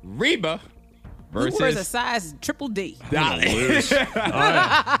 Reba Who wears a versus size triple D? Dolly.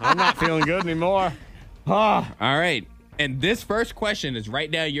 I'm not feeling good anymore. All right. And this first question is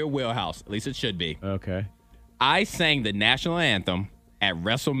right down your wheelhouse. At least it should be. Okay. I sang the national anthem at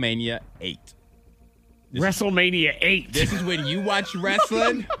WrestleMania 8. WrestleMania 8. This is when you watch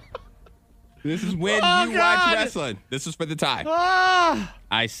wrestling. This is when Oh, you God. watch wrestling. This is for the tie. Ah!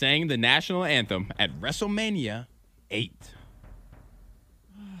 I sang the national anthem at WrestleMania 8.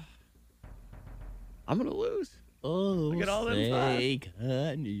 I'm going to lose. Oh, Look at all them five.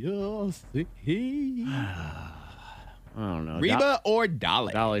 I don't know. Reba or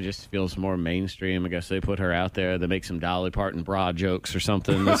Dolly? Dolly just feels more mainstream. I guess they put her out there. They make some Dolly Parton bra jokes or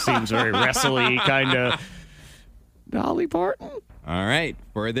something. This seems very wrestly kind of. Dolly Parton? All right.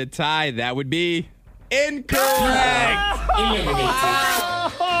 For the tie, that would be incorrect.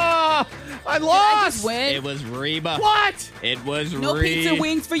 I lost. Win. It was Reba. What? It was No pizza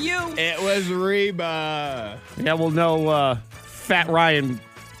wings for you. It was Reba. Yeah, well, no Fat Ryan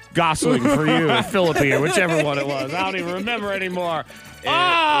Gosling for you or Philippi or whichever one it was. I don't even remember anymore.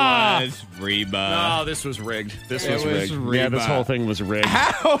 was Reba. Oh, this was rigged. This It was was rigged. Yeah, this Reba. whole thing was rigged.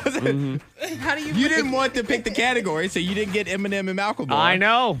 How was it? How do You didn't want to pick the category, so you didn't get Eminem and Malcolm. I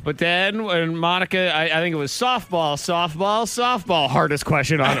know, but then when Monica, I think it was softball. Hardest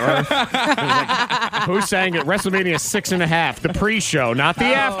question on earth. It was like, who sang it? WrestleMania 6.5, the pre-show, not the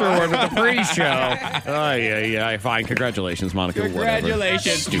afterward, but the pre-show. Oh, yeah. Fine. Congratulations, Monica.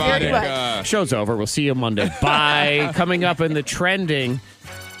 Congratulations, Very Monica. Show's over. We'll see you Monday. Bye. Coming up in the trending,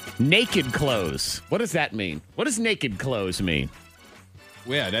 naked clothes. What does that mean? What does naked clothes mean?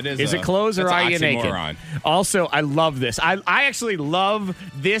 Yeah, that is. Is it clothes or that's are an you naked? oxymoron. Also, I love this. I actually love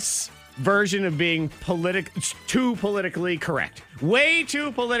this version of being too politically correct. Way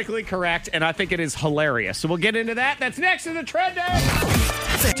too politically correct, and I think it is hilarious. So we'll get into that. That's next in the trending.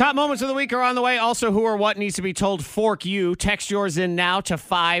 Top moments of the week are on the way. Also, who or what needs to be told fork you. Text yours in now to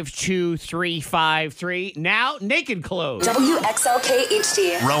 52353. Now, naked clothes. WXLK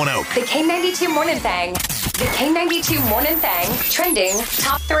HD. Roanoke. The K92 Morning Thang. The K92 Morning Thang. Trending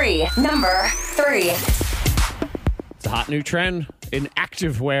top 3. Number 3. It's a hot new trend in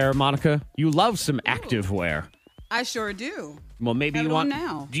activewear, Monica. You love some activewear. I sure do. Well, maybe Have you it want. on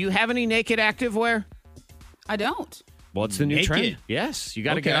now. Do you have any naked activewear? I don't. Well, it's the new Naked? trend. Yes, you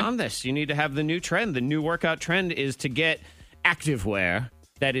got to get Okay. on this. You need to have the new trend. The new workout trend is to get activewear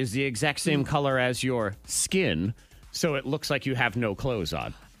that is the exact same color as your skin, so it looks like you have no clothes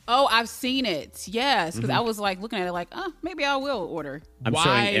on. Oh, I've seen it. Yes, because I was like looking at it like, maybe I will order. I'm Why-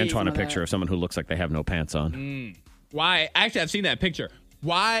 showing Antoine a Some of picture that. of someone who looks like they have no pants on. Why? Actually, I've seen that picture.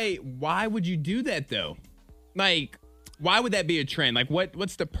 Why would you do that though? Like, why would that be a trend? Like,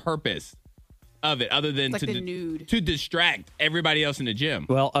 what's the purpose of it other than It's like to the nude. to distract everybody else in the gym?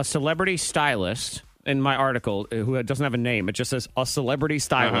 Well, a celebrity stylist in my article, who doesn't have a name, it just says a celebrity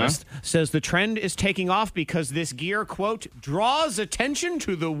stylist, says the trend is taking off because this gear, quote, draws attention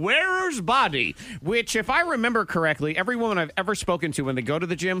to the wearer's body, which, if I remember correctly, every woman I've ever spoken to when they go to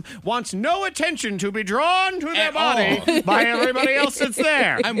the gym wants no attention to be drawn to their At body all. by everybody else that's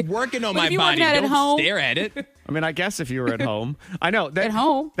there. I'm working on But my if you're body. working out at Don't home- stare at it. I mean, I guess if you were at home. I know. That, At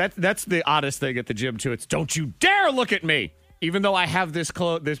home? That's the oddest thing at the gym, too. It's don't you dare look at me, even though I have these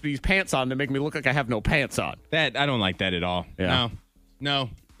pants on to make me look like I have no pants on. That I don't like that at all. Yeah. No.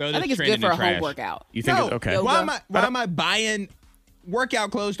 Throw I this think it's trend good in for the a home trash. workout. You think No. it's okay? Yoga. Why am I buying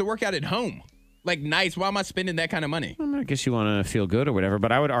workout clothes to work out at home? Like, nice. Why am I spending that kind of money? I guess you want to feel good or whatever,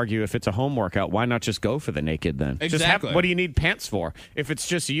 but I would argue if it's a home workout, why not just go for the naked then? Just Exactly. what do you need pants for? If it's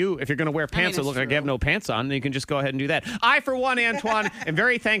just you, if you're going to wear pants that it's look like you have true. no pants on, then you can just go ahead and do that. I, for one, Antoine, am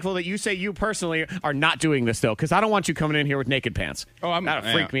very thankful that you say you personally are not doing this, though, because I don't want you coming in here with naked pants. That'll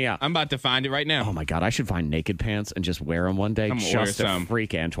freak me out. I'm about to find it right now. Oh my God, I should find naked pants and just wear them one day I'm gonna order just to some.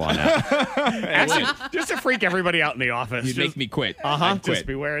 freak Antoine out. Actually, just to freak everybody out in the office. You make me quit. Uh-huh. I'd quit. Just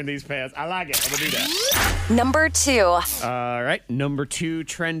be wearing these pants. I like it. I'm going to do that. Number 2. All right, number 2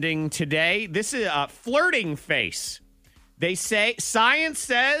 trending today. This is a flirting face. They say science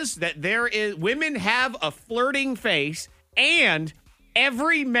says that women have a flirting face, and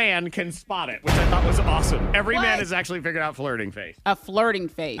every man can spot it, which I thought was awesome. Every man What? has actually figured out flirting face. A flirting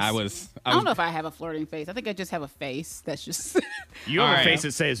face. I was. I don't know if I have a flirting face. I think I just have a face that's just. You have All a right. face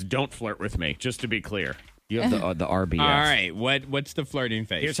that says "Don't flirt with me." Just to be clear, you have the RBF. All right. What's the flirting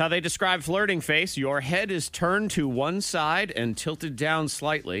face? Here's how they describe flirting face. Your head is turned to one side and tilted down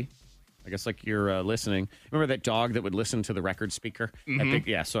slightly. I guess like you're listening. Remember that dog that would listen to the record speaker? I think,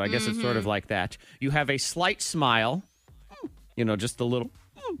 yeah, so I guess it's sort of like that. You have a slight smile, just a little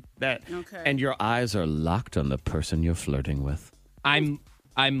that. Okay. And your eyes are locked on the person you're flirting with. I'm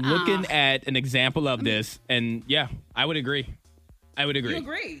looking at an example of this, and yeah, I would agree. I would agree. You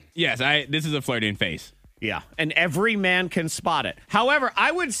agree? Yes, this is a flirting face. Yeah, and every man can spot it. However,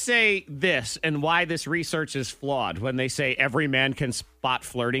 I would say this, and why this research is flawed when they say every man can spot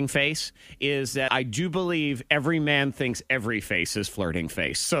flirting face, is that I do believe every man thinks every face is flirting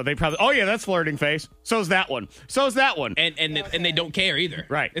face. So they probably, oh yeah, that's flirting face. So's that one. So's that one. And they don't care either.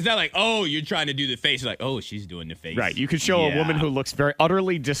 Right. It's not like, oh, you're trying to do the face. It's like, oh, she's doing the face. Right, you could show a Yeah. woman who looks very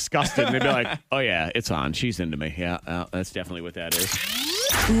utterly disgusted, and they'd be like, oh yeah, it's on. She's into me. Yeah, that's definitely what that is.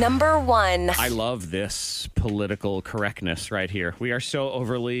 Number 1. I love this political correctness right here. We are so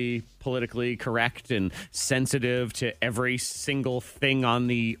overly politically correct and sensitive to every single thing on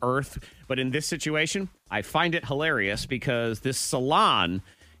the earth. But in this situation, I find it hilarious because this salon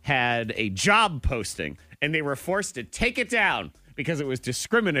had a job posting and they were forced to take it down because it was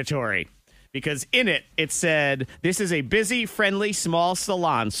discriminatory. Because in it, it said, this is a busy, friendly, small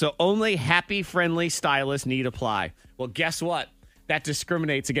salon, so only happy, friendly stylists need apply. Well, guess what? That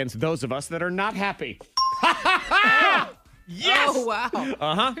discriminates against those of us that are not happy. Yes. Oh,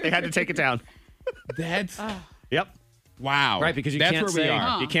 wow. They had to take it down. That's Yep. wow. Right, because that's you where we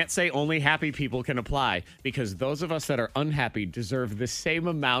are. you can't say only happy people can apply, because those of us that are unhappy deserve the same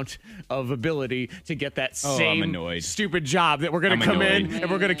amount of ability to get that I'm same annoyed. stupid job that we're going I'm to come in annoyed.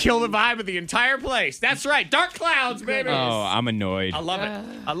 and we're going to kill the vibe of the entire place. That's right. Dark clouds, baby. Oh, I'm annoyed. I love it.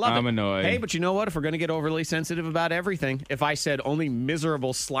 I love it. I'm annoyed. Hey, but you know what? If we're going to get overly sensitive about everything, if I said only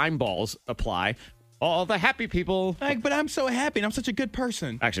miserable slime balls apply, all the happy people. Like, but I'm so happy and I'm such a good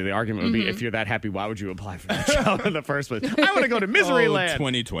person. Actually, the argument would be, if you're that happy, why would you apply for that job in the first place? I want to go to misery land.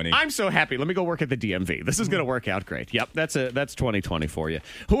 2020. I'm so happy. Let me go work at the DMV. This is going to work out great. Yep, that's 2020 for you.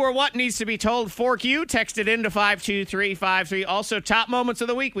 Who or what needs to be told? Fork you. Text it in to 52353. Also, top moments of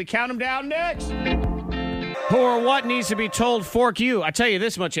the week. We count them down next. Who or what needs to be told? Fork you. I tell you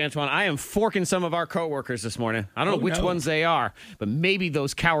this much, Antoine. I am forking some of our coworkers this morning. I don't know which ones they are, but maybe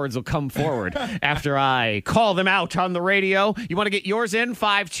those cowards will come forward after I call them out on the radio. You want to get yours in?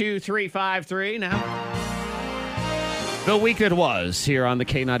 52353 now. The week that was here on the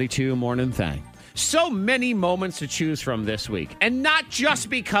K92 Morning Thing. So many moments to choose from this week. And not just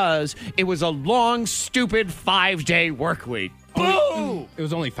because it was a long, stupid 5-day work week. Oh, it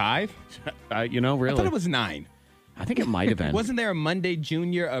was only 5? You know, really. I thought it was 9. I think it might have been. Wasn't there a Monday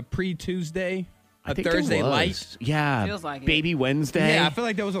Junior, a pre-Tuesday, I a think there Thursday was. light? Yeah. Feels like it. Baby Wednesday. Yeah, I feel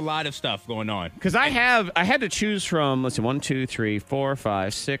like there was a lot of stuff going on. Because I had to choose from, let's see, 1, 2, 3, 4,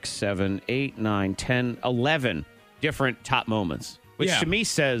 5, 6, 7, 8, 9, 10, 11 different top moments, which to me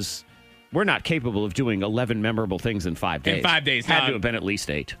says we're not capable of doing 11 memorable things in 5 days. In 5 days. Had to have been at least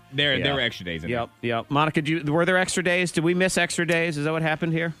 8. There were extra days in there. Yep. Monica, were there extra days? Did we miss extra days? Is that what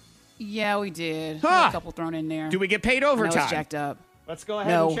happened here? Yeah, we did. Huh. A couple thrown in there. Do we get paid I know overtime? it's jacked up. Let's go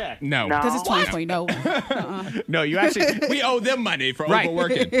ahead and check. No. Because it's 2020. No. No, you actually... We owe them money for Right.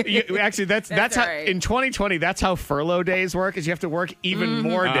 overworking. Actually, that's how all right. in 2020. That's how furlough days work. Is you have to work even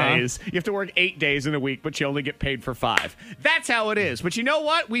more days. You have to work 8 days in a week, but you only get paid for 5. That's how it is. But you know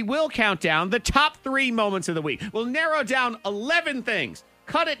what? We will count down the top 3 moments of the week. We'll narrow down 11 things.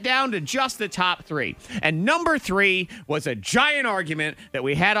 Cut it down to just the top 3. And number 3 was a giant argument that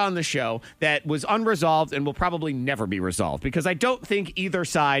we had on the show that was unresolved and will probably never be resolved, because I don't think either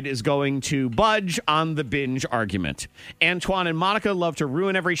side is going to budge on the binge argument. Antoine and Monica love to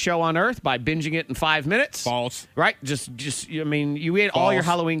ruin every show on earth by binging it in 5 minutes. False. Right? I mean, you ate all your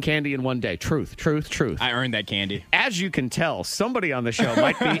False. Halloween candy in one day. Truth. I earned that candy. As you can tell, somebody on the show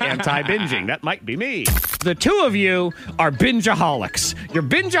might be anti-binging. That might be me. The two of you are bingeaholics. You're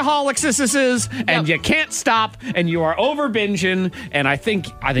bingeaholics, and you can't stop, and you are over binging, and I think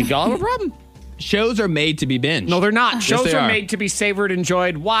y'all have a problem. Shows are made to be binged. No, they're not. Shows they are are. made to be savored,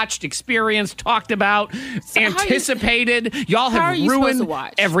 enjoyed, watched, experienced, talked about, anticipated. Y'all how are have you supposed ruined to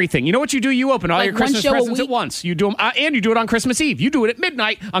watch? everything. You know what you do? You open all Like your one Christmas show a presents at week? once. You do them, and you do it on Christmas Eve. You do it at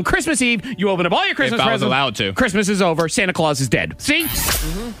midnight on Christmas Eve. You open up all your Christmas If I was presents. allowed to. Christmas is over. Santa Claus is dead. See?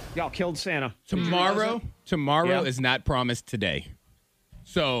 Y'all killed Santa. Tomorrow Yeah. is not promised today.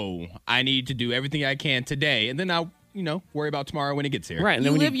 So I need to do everything I can today, and then I'll, worry about tomorrow when it gets here. Right. And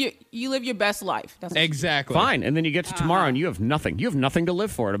You then when live your best life. That's what Exactly. Fine. And then you get to tomorrow and you have nothing. You have nothing to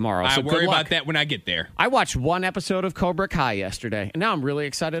live for tomorrow. I So worry good luck. about that when I get there. I watched one episode of Cobra Kai yesterday, and now I'm really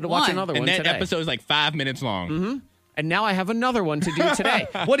excited to watch One. another And one that today. episode is like 5 minutes long. And now I have another one to do today.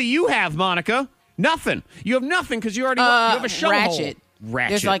 What do you have, Monica? Nothing. You have nothing because you already you have a show. Ratchet. Ratchet.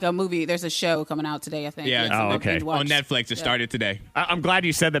 There's like a movie. There's a show coming out today, I think. Yeah. something Oh, I okay. binge watched. On Netflix, it started today. I'm glad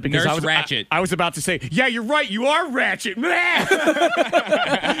you said that because Nurse Ratchet. I was about to say, yeah, you're right. You are Ratchet.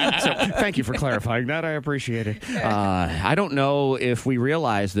 So, thank you for clarifying that. I appreciate it. I don't know if we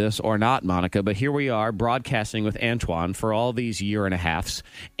realize this or not, Monica, but here we are broadcasting with Antoine for all these year and a halves,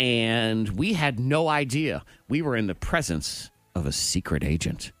 and we had no idea we were in the presence of a secret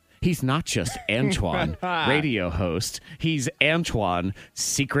agent. He's not just Antoine, radio host. He's Antoine,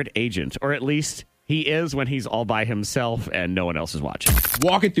 secret agent, or at least he is when he's all by himself and no one else is watching.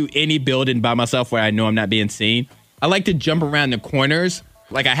 Walking through any building by myself where I know I'm not being seen, I like to jump around the corners.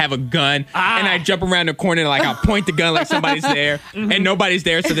 Like I have a gun, and I jump around the corner, like I'll point the gun like somebody's there, and nobody's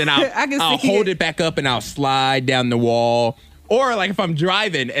there. So then I'll hold it back up, and I'll slide down the wall. Or like if I'm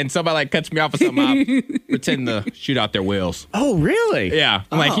driving and somebody like cuts me off or something, I'll pretend to shoot out their wheels. Oh, really? Yeah,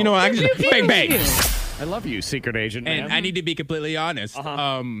 I'm like, you know what? I can just bang bang. I love you, secret agent, man. And I need to be completely honest.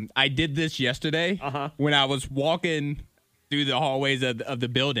 I did this yesterday when I was walking through the hallways of the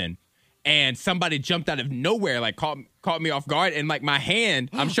building, and somebody jumped out of nowhere, like caught me off guard, and like my hand,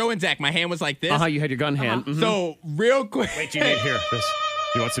 I'm showing Zach, my hand was like this. You had your gun hand. Mhm. So real quick. Wait, you need to hear this.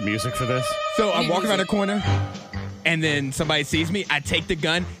 You want some music for this? So I'm walking around the corner, and then somebody sees me, I take the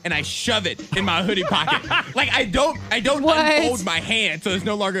gun and I shove it in my hoodie pocket. Like I don't What? unfold my hand, so it's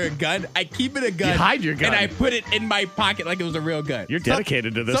no longer a gun. I keep it a gun. You hide your gun. and I put it in my pocket like it was a real gun. You're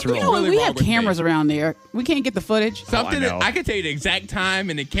dedicated to this something role. You know what? really We wrong have with me. cameras around there. We can't get the footage. Something I know. I can tell you the exact time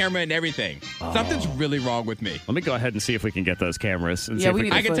and the camera and everything. Something's really wrong with me. Let me go ahead and see if we can get those cameras. And Yeah, see if we we need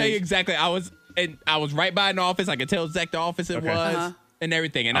can I can tell you footage. exactly. I was right by an office. I could tell exact office it Okay. was and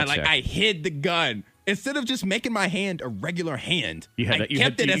everything. And I'll check. I hid the gun. Instead of just making my hand a regular hand, You had I you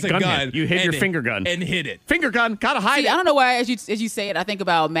kept had it your as a gun gun. hand. You hid your finger gun. And hid it. Finger gun. Gotta hide See, I it. don't know why, as you say it, I think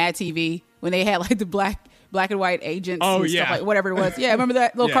about Mad TV when they had like the black and white agents. Oh, and yeah. stuff like whatever it was. Yeah, remember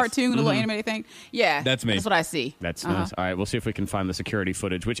that little Yes. cartoon, the little animated thing? Yeah, That's me. That's what I see. That's nice. All right, we'll see if we can find the security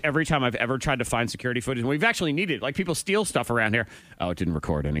footage, which every time I've ever tried to find security footage, and we've actually needed it. Like people steal stuff around here. Oh, it didn't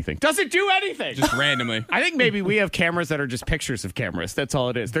record anything. Doesn't do anything. Just randomly. I think maybe we have cameras that are just pictures of cameras. That's all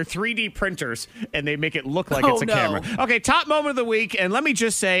it is. They're 3D printers, and they make it look like it's a no. camera. Okay, top moment of the week, and let me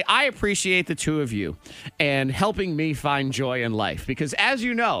just say, I appreciate the two of you and helping me find joy in life. Because as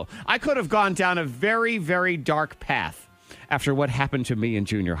you know, I could have gone down a very, very dark path after what happened to me in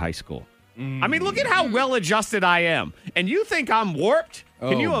junior high school. I mean, look at how well-adjusted I am. And you think I'm warped?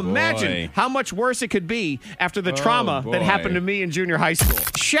 Can you Oh, imagine boy. how much worse it could be after the trauma that boy. happened to me in junior high school?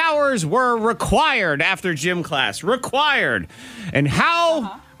 Showers were required after gym class. Required. And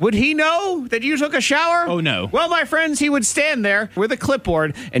how would he know that you took a shower? Oh, no. Well, my friends, he would stand there with a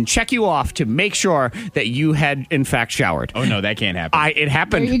clipboard and check you off to make sure that you had, in fact, showered. Oh, no, that can't happen. It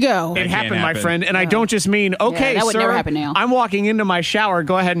happened. There you go. It That can't happened, my happen. friend. And I don't just mean, okay, that would sir, never happen now. I'm walking into my shower.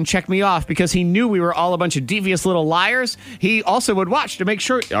 Go ahead and check me off, because he knew we were all a bunch of devious little liars. He also would watch to make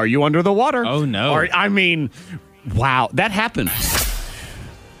sure, are you under the water? Oh, no. Or, I mean, wow, that happened.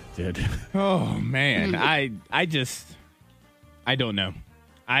 Did. Oh, man. I don't know.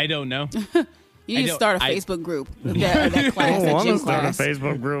 I don't know. You need to don't- start a I- Facebook group with that class, that I'm gym gonna start class. a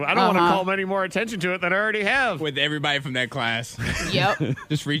Facebook group. I don't want to Uh-huh. call any more attention to it than I already have. With everybody from that class. Yep.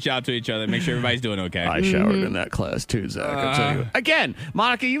 Just reach out to each other. Make sure everybody's doing okay. I showered in that class too, Zach. I'll tell you. Again,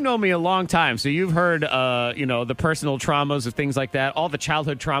 Monica, you've known me a long time, so you've heard, the personal traumas of things like that, all the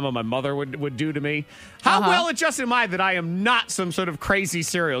childhood trauma my mother would do to me. How well adjusted am I that I am not some sort of crazy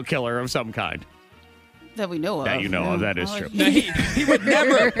serial killer of some kind? That we know of. That you know of. That is Oh, true. No, he would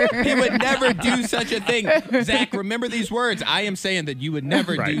never do such a thing. Zach, remember these words. I am saying that you would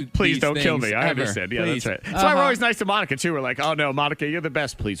never do Right. Please these don't kill things me. I ever. understand. Yeah, Please. that's right. That's why we're always nice to Monica, too. We're like, oh, no, Monica, you're the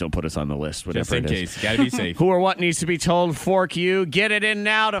best. Please don't put us on the list. Just Whatever in it is. case. Gotta be safe. Who or what needs to be told? Fork you. Get it in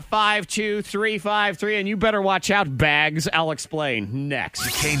now to 52353. And you better watch out, bags. I'll explain next.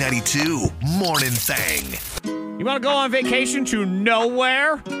 K92 Morning Thang. You want to go on vacation to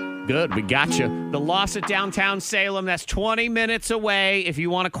nowhere? Good, we got you. The Lost at Downtown Salem, that's 20 minutes away. If you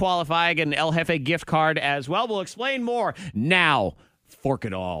want to qualify, get an El Jefe gift card as well. We'll explain more now. Fork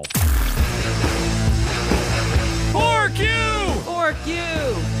it all. Fork you! Fork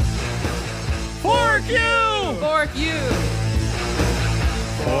you. Fork you! Fork you.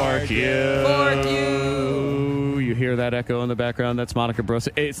 Fork you! Fork you. You hear that echo in the background? That's Monica Bros.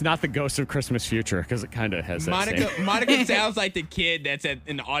 It's not the Ghost of Christmas Future, because it kind of has that same. Monica sounds like the kid that's at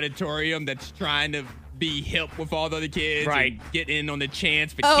an auditorium that's trying to be hip with all the other kids. Right. And get in on the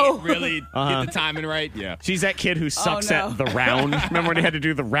chance, but Oh. can't really get the timing right. Yeah. She's that kid who sucks no. at the round. Remember when you had to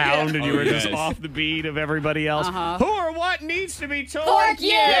do the round and you Oh, were just yes. off the beat of everybody else? Who or what needs to be told? Fork you!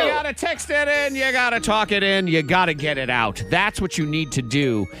 You gotta text it in. You gotta talk it in. You gotta get it out. That's what you need to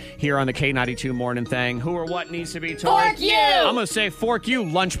do here on the K92 Morning Thing. Who or what needs to be told? Fork you! I'm gonna say fork you,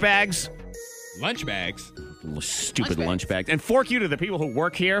 lunch bags. Lunch bags. Stupid lunch Lunch bags. And fork you to the people who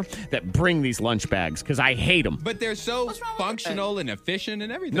work here that bring these lunch bags, because I hate them. But they're so wrong with functional and efficient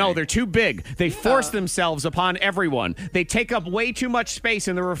and everything. No, they're too big. They force themselves upon everyone. They take up way too much space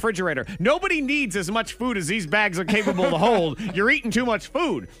in the refrigerator. Nobody needs as much food as these bags are capable to hold. You're eating too much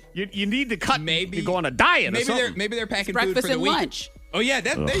food. You need to cut. Maybe you go on a diet or Maybe something. they're packing food Breakfast for the and week. lunch. Oh yeah,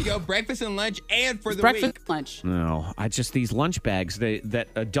 there you go. Breakfast and lunch, and for the Breakfast week. and lunch. No, these lunch bags that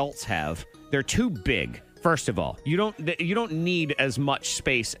adults have. They're too big. First of all, you don't need as much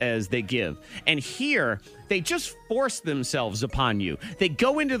space as they give. And here, they just force themselves upon you. They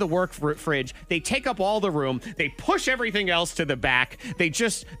go into the work fridge. They take up all the room. They push everything else to the back.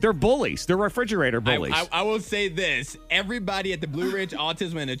 They're bullies. They're refrigerator bullies. I will say this. Everybody at the Blue Ridge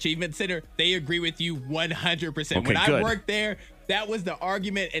Autism and Achievement Center, they agree with you 100%. Okay, When I good. worked there, That was the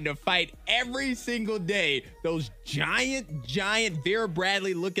argument and the fight every single day. Those giant Vera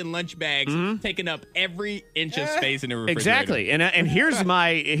Bradley looking lunch bags taking up every inch of space in the refrigerator. Exactly. And here's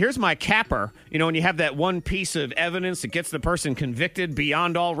my capper. You know, when you have that one piece of evidence that gets the person convicted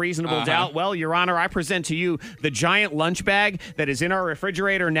beyond all reasonable doubt. Well, Your Honor, I present to you the giant lunch bag that is in our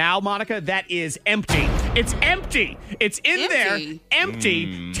refrigerator now, Monica. That is empty. It's empty. It's in there,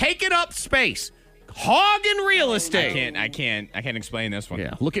 empty, taking up space. Hogging real estate. I can't explain this one.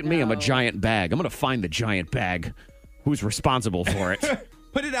 Yeah, look at me. I'm a giant bag. I'm going to find the giant bag. Who's responsible for it?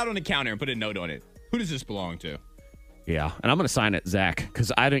 Put it out on the counter and put a note on it. Who does this belong to? Yeah, and I'm going to sign it, Zach,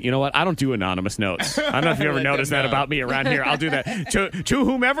 because I don't. You know what? I don't do anonymous notes. I don't know if you ever noticed that about me around here. I'll do that. To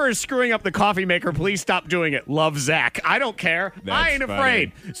whomever is screwing up the coffee maker, please stop doing it. Love, Zach. I don't care. I ain't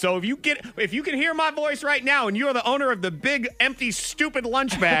afraid. So if you can hear my voice right now, and you're the owner of the big, empty, stupid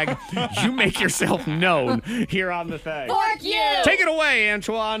lunch bag, you make yourself known here on the thing. Fork you! Take it away,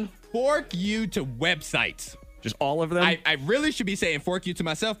 Antoine. Fork you to websites. Just all of them? I really should be saying fork you to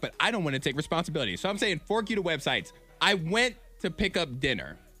myself, but I don't want to take responsibility. So I'm saying fork you to websites. I went to pick up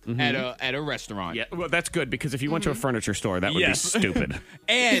dinner at a restaurant. Yeah, well, that's good, because if you went to a furniture store, that would be stupid.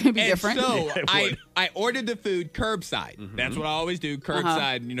 And different. So Yeah, I ordered the food curbside. That's what I always do,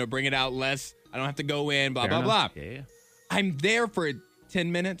 curbside, bring it out less. I don't have to go in, blah, blah, blah. Yeah. I'm there for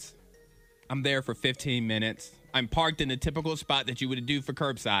 10 minutes. I'm there for 15 minutes. I'm parked in the typical spot that you would do for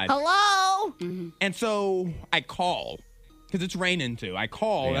curbside. Hello? And so I call. Because it's raining, too. I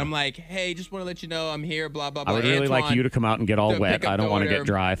call, and I'm like, hey, just want to let you know I'm here, blah, blah, blah. I would really like you to come out and get all wet. I don't want to get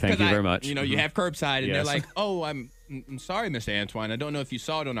dry. Thank you very much. You have curbside, and they're Yes. like, oh, I'm sorry, Mr. Antoine. I don't know if you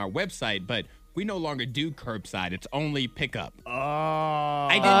saw it on our website, but we no longer do curbside. It's only pickup. Oh.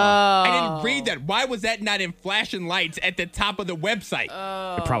 I didn't read that. Why was that not in flashing lights at the top of the website?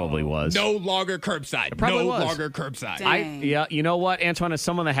 It probably was. No longer curbside. probably was. Longer curbside. Dang. Yeah, you know what, Antoine, as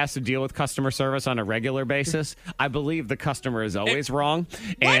someone that has to deal with customer service on a regular basis, I believe the customer is always wrong,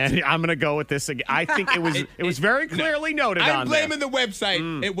 and I'm going to go with this again. I think it was very clearly noted I'm on there. blaming the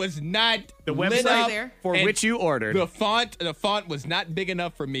website. It was not The lit website up, there. for and which you ordered. The font was not big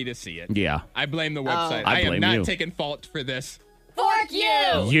enough for me to see it. Yeah. I blame the website. I I am blame not you. taking fault for this. Fork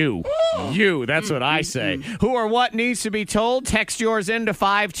you! You, that's what I say. Who or what needs to be told? Text yours into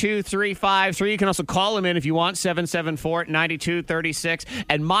 52353. You can also call him in if you want, 774-9236.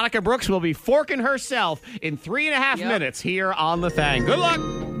 And Monica Brooks will be forking herself in 3.5 minutes here on The Thing. Good luck.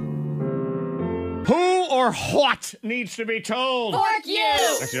 Who or what needs to be told? Fork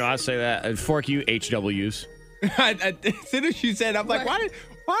you! Actually, no, I'll say that. Fork you, HWs. As soon as you said, I'm like, why'd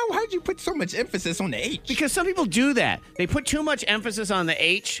you put so much emphasis on the H? Because some people do that. They put too much emphasis on the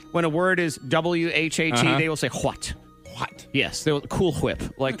H when a word is WHAT. They will say what. What? Yes, they'll cool whip.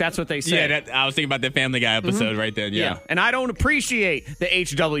 Like, that's what they say. Yeah, I was thinking about the Family Guy episode right then. Yeah. And I don't appreciate the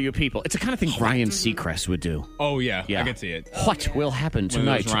HW people. It's the kind of thing Ryan Seacrest would do. Oh, yeah. Yeah. I can see it. What will happen One of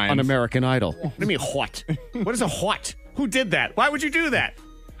those tonight rhymes. on American Idol? What do you mean, what? What is a what? Who did that? Why would you do that?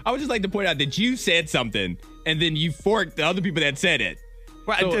 I would just like to point out that you said something, and then you forked the other people that said it.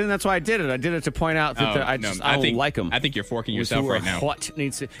 Well, and that's why I did it. I did it to point out that I don't like them. I think you're forking yourself right now. What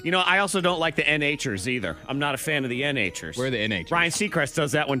needs to? I also don't like the NHers either. I'm not a fan of the NHers. Where are the NHers? Ryan Seacrest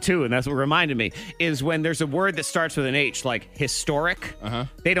does that one too, and that's what reminded me is when there's a word that starts with an H, like historic.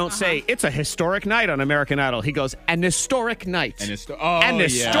 They don't say it's a historic night on American Idol. He goes an historic night. An historic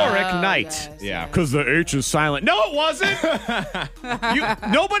night. Yes. Yeah. Because the H is silent. No, it wasn't.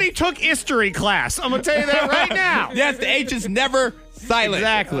 Nobody took history class. I'm gonna tell you that right now. Yes, the H is never silent.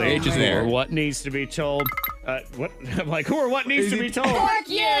 Exactly. The H is there. Or what needs to be told? What? I'm like, who or what needs to be told? Fork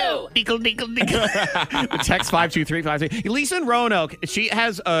you! The text 52353. Lisa in Roanoke, she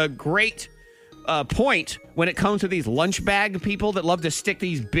has a great point when it comes to these lunch bag people that love to stick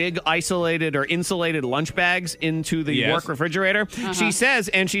these big isolated or insulated lunch bags into the work refrigerator. She says,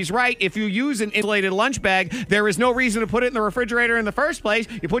 and she's right, if you use an insulated lunch bag, there is no reason to put it in the refrigerator in the first place.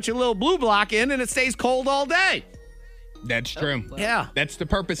 You put your little blue block in and it stays cold all day. That's true. Yeah. That's the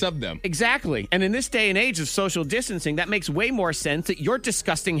purpose of them. Exactly. And in this day and age of social distancing, that makes way more sense that your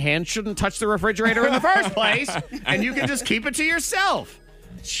disgusting hand shouldn't touch the refrigerator in the first place, and you can just keep it to yourself.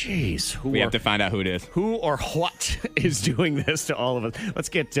 Jeez. We have to find out who it is. Who or what is doing this to all of us? Let's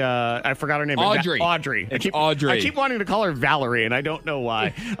get, I forgot her name. Audrey. Audrey. It's Audrey. I keep wanting to call her Valerie, and I don't know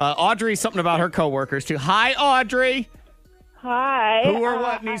why. Audrey, something about her coworkers, too. Hi, Audrey. Hi. Who or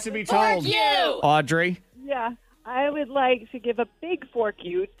what needs to be told? Fork you! Audrey. Yeah, I would like to give a big fork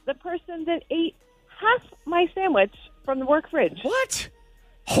you to the person that ate half my sandwich from the work fridge. What?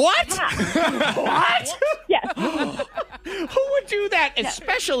 What? What? Yes. Who would do that,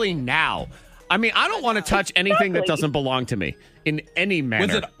 especially now? I mean, I don't want to touch anything that doesn't belong to me in any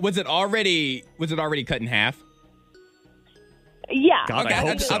manner. Was it already cut in half? Yeah. God, I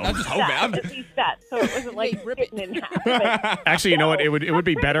hope so. I'm just hoping. At least that, so it wasn't like written in half. But Actually, you know what? It would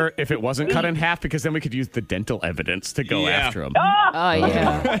be better if it wasn't cut in half because then we could use the dental evidence to go after him. Oh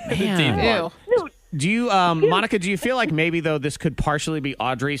yeah. Ew. Do you, Monica? Do you feel like maybe though this could partially be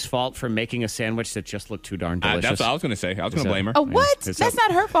Audrey's fault for making a sandwich that just looked too darn delicious? That's what I was going to say. I was going to blame her. Oh, what? Is That's that-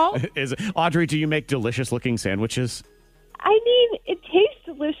 not her fault. Is Audrey? Do you make delicious looking sandwiches? I mean, it tastes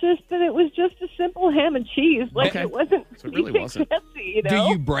delicious, but it was just a simple ham and cheese. Like Okay. it wasn't So it really anything wasn't. fancy, you know?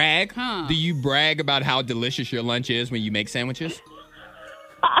 Do you brag? Huh. Do you brag about how delicious your lunch is when you make sandwiches?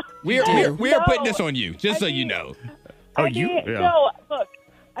 We're putting this on you, just so you know. Oh, I you? mean, Yeah. No, look,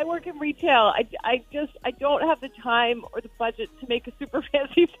 I work in retail. I don't have the time or the budget to make a super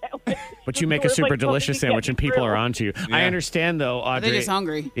fancy sandwich. But you make a Sort of super like delicious something to sandwich get and people through. are onto you. I Yeah. understand though, Audrey. They're just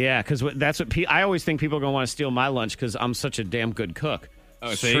hungry. Yeah, because that's what I always think people are going to want to steal my lunch because I'm such a damn good cook. Oh,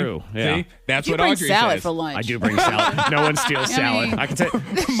 It's see? true. Yeah. See? That's You what bring Audrey salad says. for lunch. I do bring salad. No one steals salad. mean- I can say,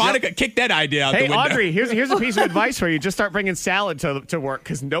 Monica, kick that idea out hey, the window. Audrey, here's a piece of advice for you. Just start bringing salad to work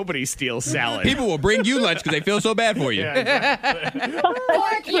because nobody steals salad. People will bring you lunch because they feel so bad for you.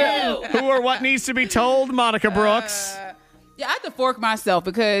 Who or what needs to be told, Monica Brooks? Yeah, I had to fork myself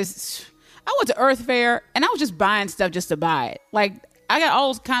because I went to Earth Fair and I was just buying stuff just to buy it. Like I got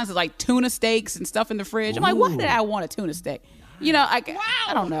all kinds of like tuna steaks and stuff in the fridge. I'm like, why did I want a tuna steak? You know, I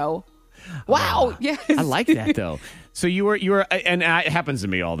don't know. Wow. Yes. I like that though. So you were, and it happens to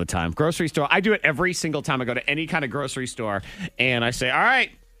me all the time. Grocery store. I do it every single time I go to any kind of grocery store, and I say, all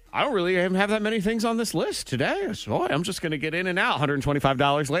right, I don't really even have that many things on this list today. So I'm just going to get in and out.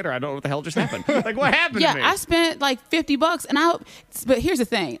 $125 later, I don't know what the hell just happened. Like, what happened Yeah, to me? I spent like $50 but here's the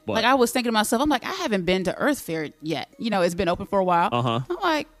thing. What? Like I was thinking to myself, I'm like, I haven't been to Earth Fair yet. You know, it's been open for a while. Uh-huh. I'm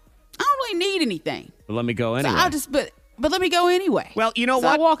like, I don't really need anything. But let me go anyway. So I'll just but let me go anyway. Well, you know so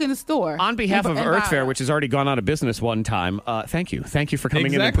what? I walk in the store. On behalf of and Earth buy Fair, it. which has already gone out of business one time, thank you. Thank you for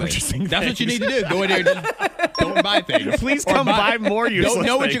coming in and Exactly. purchasing That's what you things. need to do. Go in there and just don't buy things. Please Or come buy more useless Don't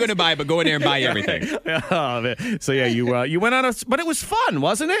know what things. you're going to buy, but go in there and buy everything. Oh, man. So yeah, you went on but it was fun,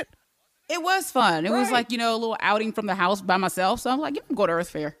 wasn't it? It was fun. It was like, you know, a little outing from the house by myself. So I'm like, you can go to Earth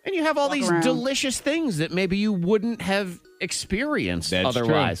Fair. And you have all Walk these around. delicious things that maybe you wouldn't have experienced That's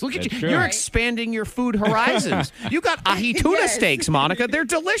otherwise. true. Look at That's you. true. You're Right. expanding your food horizons. You got ahi tuna Yes. steaks, Monica. They're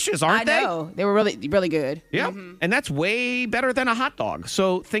delicious, aren't I they? know. They were really, really good. Yeah. And that's way better than a hot dog.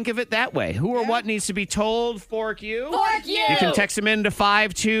 So think of it that way. Who or what needs to be told? Fork you. Fork you. You can text them in to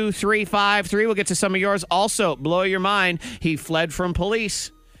 52353. We'll get to some of yours. Also, blow your mind. He fled from police,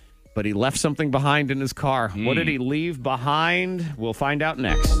 but he left something behind in his car. What did he leave behind? We'll find out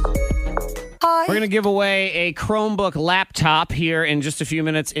next. We're going to give away a Chromebook laptop here in just a few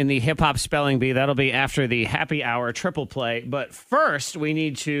minutes in the Hip Hop Spelling Bee. That'll be after the happy hour triple play. But first, we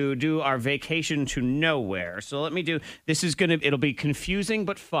need to do our vacation to nowhere. So let me do this. It'll be confusing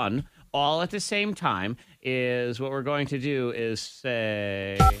but fun all at the same time. Is what we're going to do is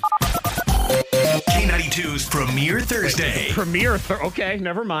say K92's Premiere Thursday. Okay,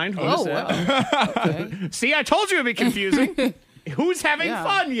 never mind. What Oh, is that? wow. Okay. See, I told you it'd be confusing. Who's having Yeah.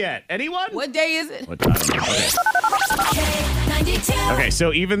 fun yet? Anyone? What day is it? What time? Okay,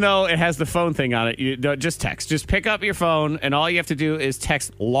 so even though it has the phone thing on it, you don't just text. Just pick up your phone, and all you have to do is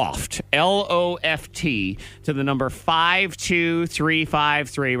text LOFT, LOFT, to the number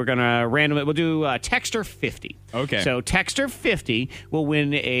 52353. We're going to randomly, we'll do Texter 50. Okay. So Texter 50 will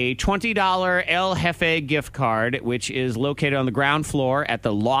win a $20 El Jefe gift card, which is located on the ground floor at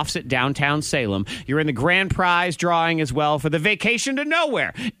the Lofts at downtown Salem. You're in the grand prize drawing as well for the vacation to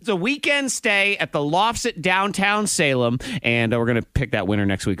nowhere. It's a weekend stay at the Lofts at downtown Salem, and we're going to pick that winner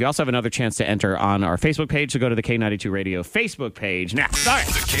next week. We also have another chance to enter on our Facebook page, so go to the K92 Radio Facebook page now. All right.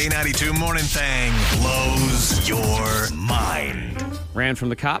 The K92 Morning Thing blows your mind. Ran from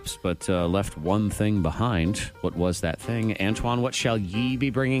the cops, but left one thing behind. What was that thing? Antoine, what shall ye be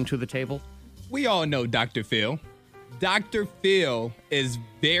bringing to the table? We all know Dr. Phil. Dr. Phil is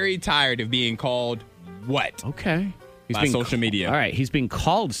very tired of being called what? Okay. He's By social media. All right, he's being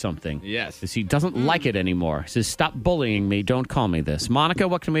called something. Yes. 'Cause he doesn't like it anymore. He says, stop bullying me. Don't call me this. Monica,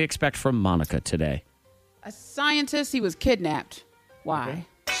 what can we expect from Monica today? A scientist. He was kidnapped. Why?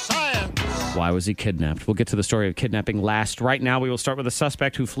 Why was he kidnapped? We'll get to the story of kidnapping last. Right now, we will start with a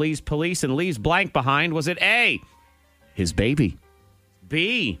suspect who flees police and leaves blank behind. Was it A, his baby,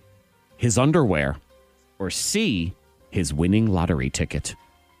 B, his underwear, or C, his winning lottery ticket?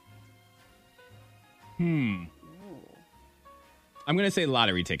 I'm going to say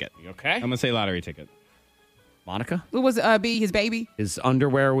lottery ticket. Okay. I'm going to say lottery ticket. Monica? What was B, his baby? His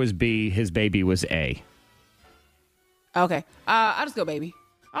underwear was B. His baby was A. Okay. I'll just go baby.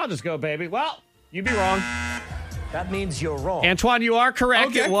 I'll just go baby. Well, you'd be wrong. That means you're wrong. Antoine, you are correct.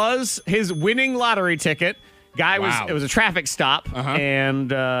 Okay. It was his winning lottery ticket. Wow. It was a traffic stop, and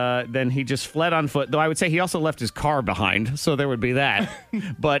then he just fled on foot. Though I would say he also left his car behind, so there would be that.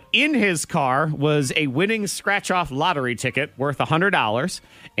 But in his car was a winning scratch-off lottery ticket worth $100,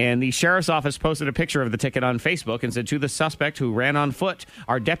 and the sheriff's office posted a picture of the ticket on Facebook and said, to the suspect who ran on foot,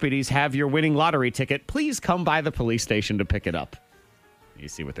 our deputies have your winning lottery ticket. Please come by the police station to pick it up. You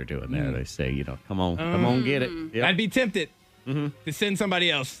see what they're doing there. They say, come on, get it. Yep. I'd be tempted to send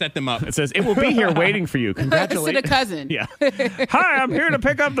somebody else, set them up. It says, it will be here waiting for you. To Congratulations. the cousin. Yeah. Hi, I'm here to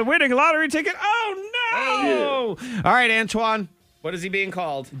pick up the winning lottery ticket. Oh, no. All right, Antoine. What is he being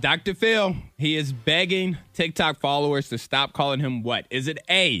called? Dr. Phil, he is begging TikTok followers to stop calling him what? Is it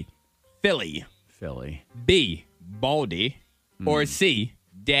A, Philly, Philly. B, Baldy, or C,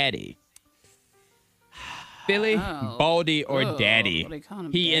 Daddy? Philly, Baldy, or Daddy? what they call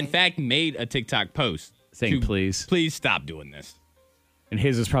him, He, in Daddy. fact, made a TikTok post Saying to please. Please stop doing this. And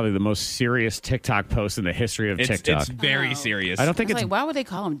his is probably the most serious TikTok post in the history of TikTok. It's very serious. I don't think I was it's... like, why would they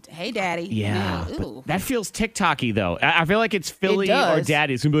call him Hey Daddy? Yeah, Ooh. but that feels TikTok-y, though. I feel like it's Philly or does.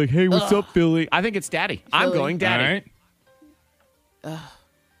 Daddy. It's going to be like, hey, what's up, Philly? I think it's Daddy. I'm Philly. going Daddy. All right.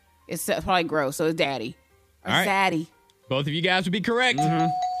 It's probably gross, so it's Daddy. Or All right. Zaddy. Both of you guys would be correct.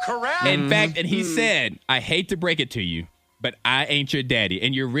 Correct. In fact, and he said, I hate to break it to you, but I ain't your daddy.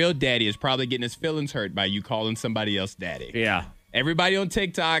 And your real daddy is probably getting his feelings hurt by you calling somebody else daddy. Yeah. Everybody on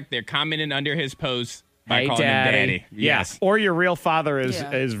TikTok, they're commenting under his post by Hey, calling him daddy. Yes. Or your real father is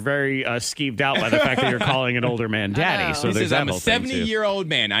Yeah. very skeeved out by the fact that you're calling an older man daddy. know. So He there's says, that I'm a whole thing, too. 70-year-old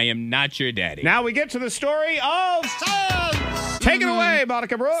man. I am not your daddy. Now we get to the story of science. Take it away,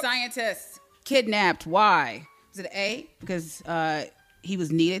 Monica Brooks. Scientists kidnapped. Why? Was it A? Because he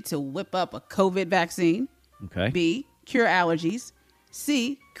was needed to whip up a COVID vaccine. Okay. B, cure allergies.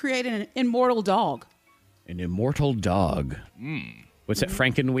 C, create an immortal dog. An immortal dog. What's that,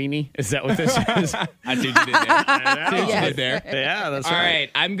 Frankenweenie? Is that what this is? I see what you did there. I see what you did there. Yeah, that's All right.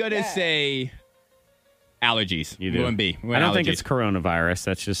 I'm going to say allergies. You do. Going B. I don't think it's coronavirus.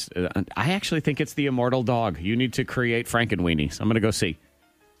 That's just, I actually think it's the immortal dog. You need to create Frankenweenie. So I'm going to go C.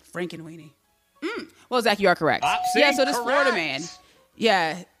 Frankenweenie. Well, Zach, you are correct. see, Yeah, so this correct. Florida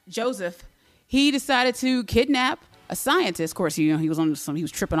man, Joseph, he decided to kidnap a scientist. Of course, he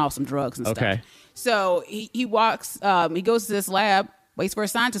was tripping off some drugs and stuff. Okay. So he walks, he goes to this lab, waits for a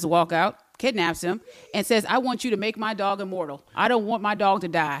scientist to walk out, kidnaps him, and says, I want you to make my dog immortal. I don't want my dog to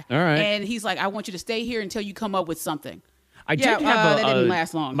die. All right. And he's like, I want you to stay here until you come up with something. I Yeah, did have that didn't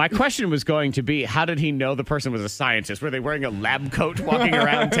last long. My question was going to be, how did he know the person was a scientist? Were they wearing a lab coat walking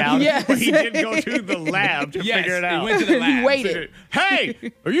around town? Yes. Or he did go to the lab to figure it out. He went to the lab. He waited.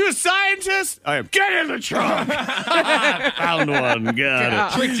 Hey, are you a scientist? I am. Get in the trunk. Found one.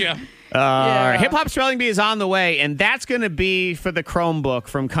 Got it. Tricked you. All right. Hip Hop Spelling Bee is on the way, and that's going to be for the Chromebook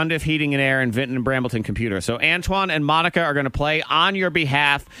from Cundiff Heating and Air and Vinton and Brambleton Computer. So Antoine and Monica are going to play on your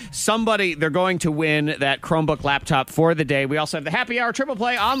behalf. They're going to win that Chromebook laptop for the day. We also have the Happy Hour Triple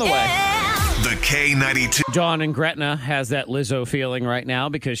Play on the way. The K92. Dawn in Gretna has that Lizzo feeling right now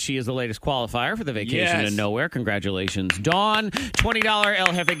because she is the latest qualifier for the Vacation Yes. to Nowhere. Congratulations, Dawn. $20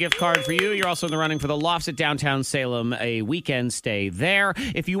 El Jefe gift card for you. You're also in the running for the Lofts at downtown Salem, a weekend stay there.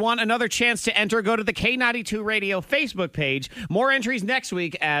 If you want another chance to enter, go to the K92 Radio Facebook page. More entries next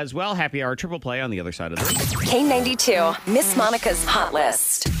week as well. Happy Hour Triple Play on the other side of the room. K92, Miss Monica's Hot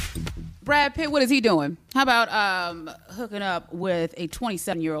List. Brad Pitt, what is he doing? How about hooking up with a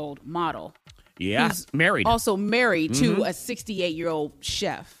 27-year-old model? Yeah, Who's married. Also married to a 68-year-old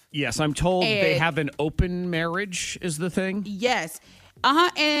chef. Yes, I'm told they And- have an open marriage is the thing. Yes.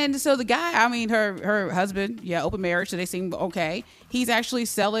 And so the guy, her husband, open marriage, so they seem okay. He's actually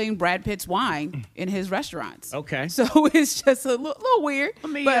selling Brad Pitt's wine in his restaurants. Okay. So it's just a little weird.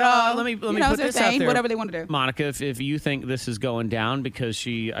 Let me you know, put it's their this out thing, there. whatever they want to do. Monica, if you think this is going down because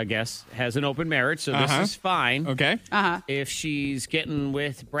she, I guess, has an open marriage, so this is fine. Okay. If she's getting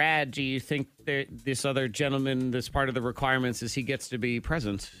with Brad, do you think this other gentleman, this part of the requirements is he gets to be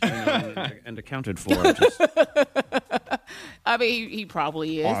present and accounted for? I mean, he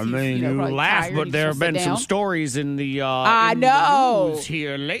probably is. I He's, mean, you probably laugh, tired. but He there should have been sit some down. stories in the I in know. the news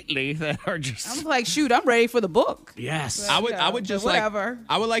here lately that are just I'm like, shoot, I'm ready for the book. yes. I would just whatever.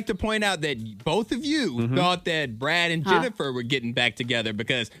 I would like to point out that both of you thought that Brad and Jennifer were getting back together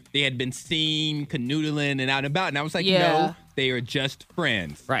because they had been seen canoodling and out and about. And I was like, Yeah. no, They are just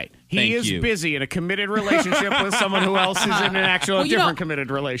friends. Right. He Thank is you. busy in a committed relationship with someone who else is in an actual different committed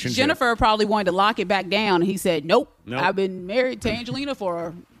relationship. Jennifer probably wanted to lock it back down. And he said, nope. Nope. I've been married to Angelina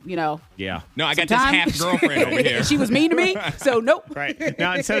for, Yeah. No, I got some this time. half-girlfriend over here. She was mean to me, so nope. Right.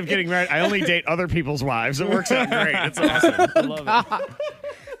 Now, instead of getting married, I only date other people's wives. It works out great. It's awesome. I love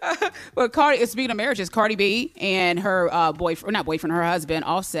it. But speaking of marriages, Cardi B and her her husband,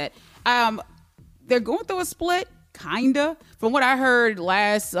 Offset, they're going through a split, kinda. From what I heard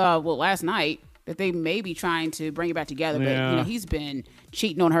last night, that they may be trying to bring it back together. Yeah. But he's been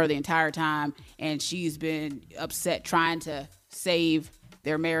cheating on her the entire time, and she's been upset trying to save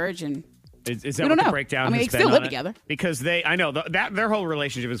their marriage. And Is we that don't what know. the breakdown I mean, has they been still on live it? together. Because I know that their whole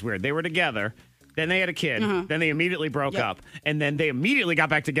relationship is weird. They were together, then they had a kid, then they immediately broke Yep. up, and then they immediately got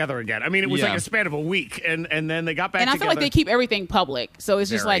back together again. I mean, it was like a span of a week, and then they got back And I together. feel like they keep everything public. So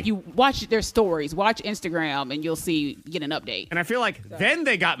it's just Very. like you watch their stories, watch Instagram, and you'll get an update. And I feel like then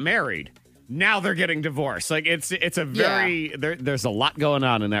they got married. Now they're getting divorced. Like it's a very there's a lot going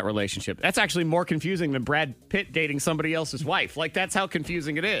on in that relationship. That's actually more confusing than Brad Pitt dating somebody else's wife. Like that's how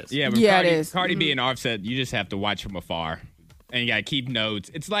confusing it is. Yeah, but Yeah, Cardi, it is. Cardi B and Offset, you just have to watch from afar. And you got to keep notes.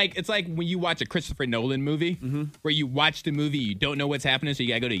 It's like when you watch a Christopher Nolan movie where you watch the movie, you don't know what's happening, so you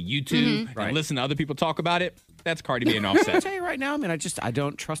got to go to YouTube and Right. listen to other people talk about it. That's Cardi B and I'll Offset. tell you right now, man, I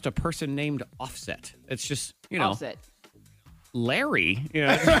don't trust a person named Offset. It's just, Offset. Larry,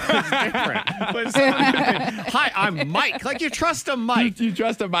 it's different. But hi, I'm Mike. Like you trust a Mike. You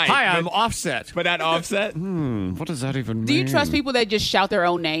trust a Mike. Hi, I'm Offset. But that Offset? What does that even mean? Do you trust people that just shout their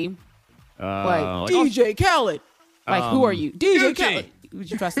own name? Like like DJ Khaled. Like, who are you? DJ Gucci. Khaled.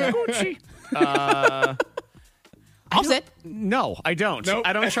 Would you trust that? Gucci. Offset. No, I don't. Nope.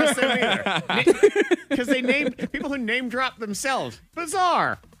 I don't trust them either. Because they name people who name drop themselves.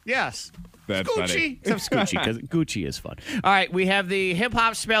 Bizarre. Yes. That's Gucci. funny. Except Gucci, because Gucci is fun. All right, we have the Hip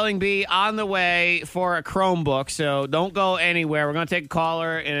Hop Spelling Bee on the way for a Chromebook, so don't go anywhere. We're going to take a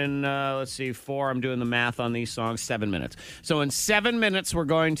caller in, 4. I'm doing the math on these songs, 7 minutes. So in 7 minutes, we're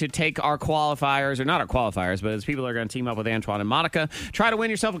going to take our qualifiers, or not our qualifiers, but as people are going to team up with Antoine and Monica. Try to win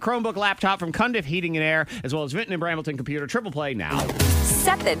yourself a Chromebook laptop from Cundiff Heating and Air, as well as Vinton and Brambleton Computer. Triple play now.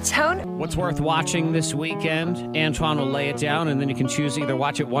 Set the tone. What's worth watching this weekend? Antoine will lay it down, and then you can choose either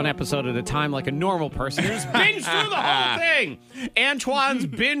watch it one episode at a time like a normal person, or just binge through the whole thing. Antoine's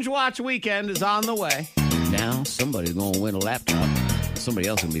binge watch weekend is on the way. Now, somebody's going to win a laptop. Somebody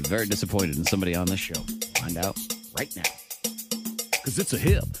else going to be very disappointed in somebody on this show. Find out right now. Because it's a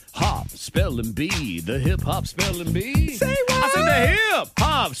hip-hop spelling bee. The hip-hop spelling bee. Say what? I said the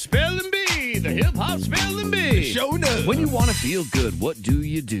hip-hop spelling bee. The hip-hop spelling bee. Show enough. When you want to feel good, what do?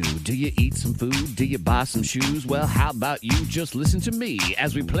 Do you eat some food? Do you buy some shoes? Well, how about you just listen to me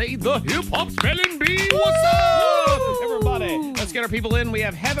as we play the hip-hop spelling bee. What's up, everybody? Let's get our people in. We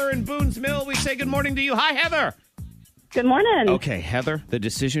have Heather in Boone's Mill. We say good morning to you. Hi, Heather. Good morning. Okay, Heather, the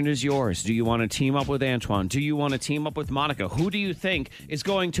decision is yours. Do you want to team up with Antoine? Do you want to team up with Monica? Who do you think is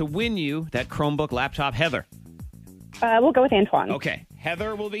going to win you that Chromebook laptop, Heather? We'll go with Antoine. Okay,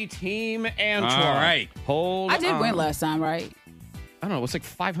 Heather will be Team Antoine. All right. Hold I did on. win last time, right? I don't know. It was like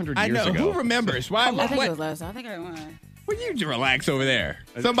 500 I years know. ago. Who remembers? Why? I think What? it was last time. I think I won. Well, you relax over there.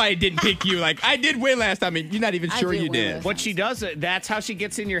 Somebody didn't pick you. Like, I did win last time, and you're not even I sure did you win did. last What she does, that's how she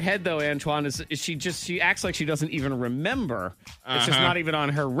gets in your head, though, Antoine, is she acts like she doesn't even remember. It's just not even on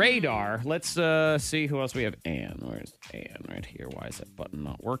her radar. Let's see who else we have. Anne. Where's Anne? Right here. Why is that button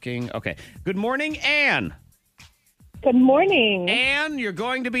not working? Okay. Good morning, Anne. Good morning. Anne, you're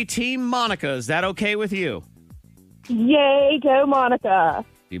going to be Team Monica. Is that okay with you? Yay, go Monica.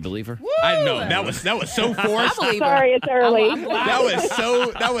 Do you believe her? I know that was so I forced. believe her. Sorry, it's early. I'm glad. That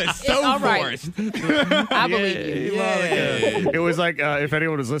was so all right. forced. I believe you. It was like, if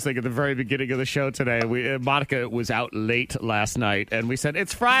anyone was listening at the very beginning of the show today, Monica was out late last night, and we said,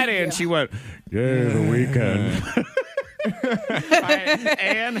 it's Friday, and she went, yeah, the weekend. All right,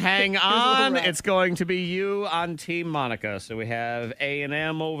 Anne, hang on. It's going to be you on Team Monica. So we have A and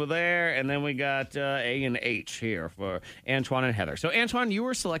M over there, and then we got A and H here for Antoine and Heather. So, Antoine, you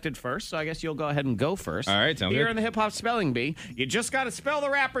were selected first, so I guess you'll go ahead and go first. All right, sounds Here good. in the Hip Hop Spelling Bee, you just got to spell the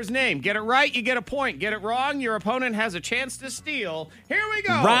rapper's name. Get it right, you get a point. Get it wrong, your opponent has a chance to steal. Here we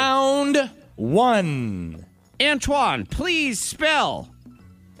go. Round 1. Antoine, please spell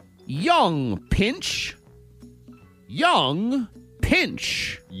Young Pinch. Young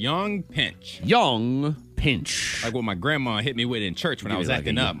Pinch. Young pinch. Young Pinch. Like what my grandma hit me with in church when I was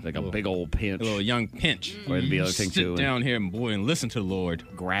acting up. Like a big old pinch. A little young pinch. Or the other thing, Sit too. down here, boy, and listen to the Lord.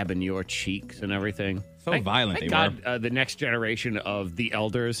 Grabbing your cheeks and everything. So violent thank they God, the next generation of the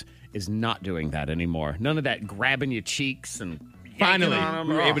elders is not doing that anymore. None of that grabbing your cheeks and Finally,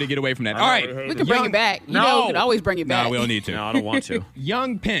 we were able to get away from that. All right. We can bring it back. You know, we can always bring it back. No, we don't need to. No, I don't want to.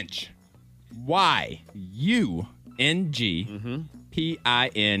 Young Pinch.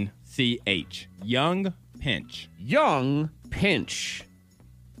 Y-U-N-G-P-I-N-C-H. Young Pinch. Young Pinch.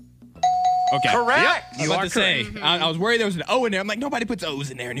 Okay. Correct. Yep. I was You about are to say. I was worried there was an O in there. I'm like, nobody puts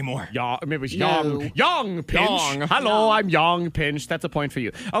O's in there anymore. Maybe it was No. Young Pinch. Young. Hello, I'm Young Pinch. That's a point for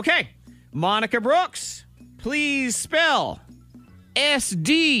you. Okay, Monica Brooks, please spell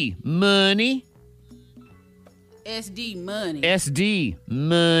SD money. SD money. SD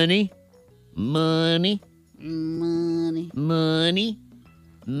money. Money. Money. Money.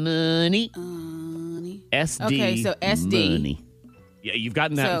 Money. Money. SD. Okay, so SD. Money. Yeah, you've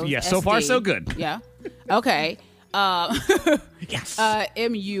gotten that. So Yeah, so far SD. so good. Yeah. Okay. Yes.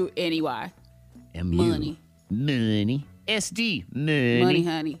 M-U-N-E-Y. M-U. Money. Money. SD. Money. Money,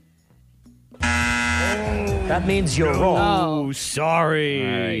 honey. That means you're wrong. Oh, sorry.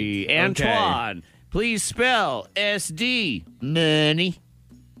 All right. Antoine, please spell SD money.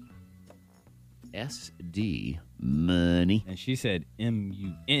 SD money. And she said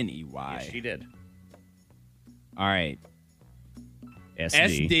M-U-N-E-Y. Yes, she did. All right.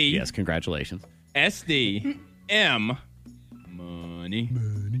 SD. Yes, congratulations. SD M money.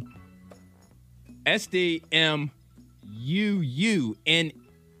 SD M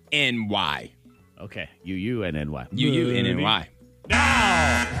U-U-N-N-Y. Okay. U-U-N-N-Y. U-U-N-N-Y.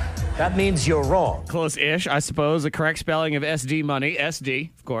 That means you're wrong. Close-ish, I suppose. The correct spelling of SD money.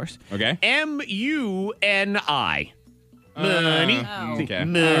 SD, of course. Okay. M-U-N-I. Money. Okay.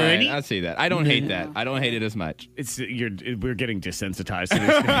 Money. All right, I see that. I don't hate that. I don't hate it as much. We're getting desensitized to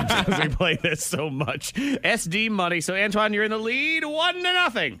these names as we play this so much. SD money. So Antoine, you're in the lead,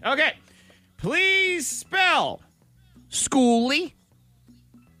 1-0. Okay. Please spell schooly.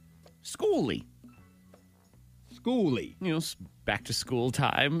 Schooly. Schooly. You know, back to school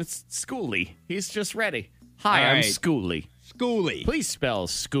time. It's schooly. He's just ready. Hi, All I'm right. schooly. Schooly. Please spell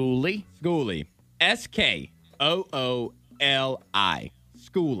schooly. Schooly. S-K-O-O-L-I.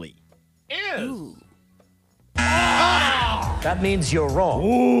 Schooly. Is. That means you're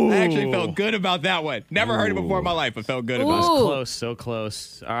wrong. I actually felt good about that one. Never heard it before in my life, but felt good about it. Ooh. Close, so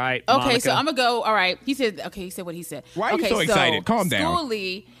close. All right. Okay, Monica. so I'm gonna go. All right, he said what he said. Why are you okay, so excited? Calm down.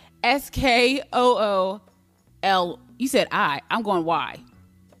 Schooly, S-K-O-O-L. You said I. I'm going Y.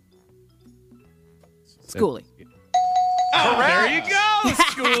 Schooly. There you go,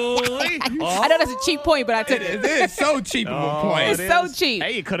 schooly. I know that's a cheap point, but I took it. It is so cheap of a point. It's so cheap.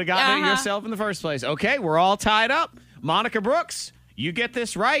 Hey, you could have gotten it yourself in the first place. Okay, we're all tied up. Monica Brooks, you get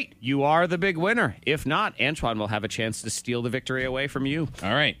this right. You are the big winner. If not, Antoine will have a chance to steal the victory away from you.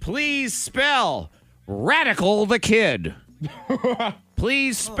 All right. Please spell Radical the Kid.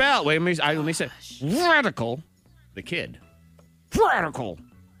 Please spell. Wait, let me say Radical the Kid. Radical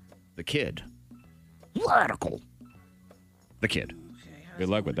the Kid. Radical the Kid. Good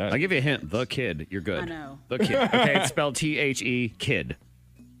luck with that. I'll give you a hint. The Kid. You're good. I know. The Kid. Okay, it's spelled T-H-E, Kid.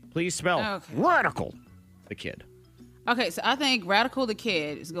 Please spell Okay. Radical the Kid. Okay, so I think Radical the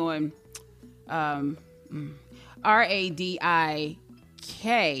Kid is going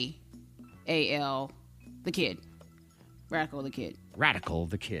R-A-D-I-K-A-L the Kid. Radical the Kid. Radical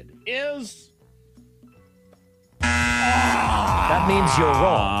the Kid is... That means you're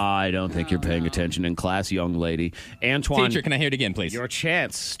wrong. I don't think you're paying attention in class, young lady. Antoine, Teacher, can I hear it again, please? your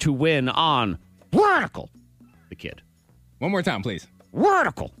chance to win on Radical the Kid. One more time, please.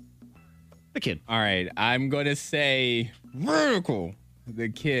 Radical the Kid. All right. I'm going to say Vertical. The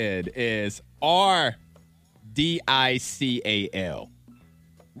Kid is R-D-I-C-A-L.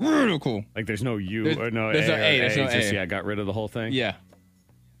 Vertical. Like there's no U There's- or no there's A. no A, or there's no Just, A. yeah, got rid of the whole thing. Yeah.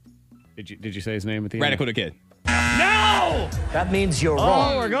 Did you say his name at the Radical end? the Kid. No! That means you're Oh,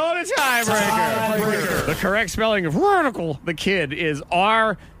 wrong. we're going to tiebreaker. The correct spelling of Radical the Kid is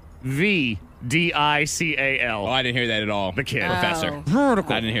R-V-D-I-C-A-L. Oh, I didn't hear that at all. The Kid. Professor. Oh.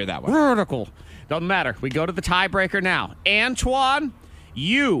 Vertical. I didn't hear that one. Vertical. Doesn't matter. We go to the tiebreaker now. Antoine,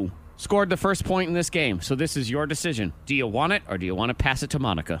 you scored the first point in this game, so this is your decision. Do you want it or do you want to pass it to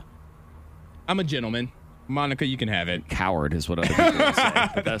Monica? I'm a gentleman. Monica, you can have it. Coward is what other people would say.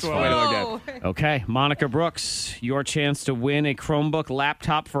 But that's one way to fine. look at it. Okay, Monica Brooks, your chance to win a Chromebook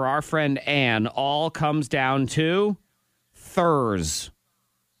laptop for our friend Anne all comes down to Thurs.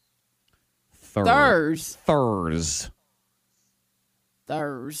 Thurs. Thurs.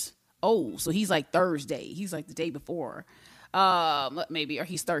 Thurs. Oh, so he's like Thursday. He's like the day before. Maybe, or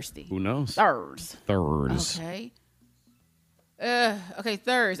he's thirsty. Who knows? Thurs. Thurs. Okay.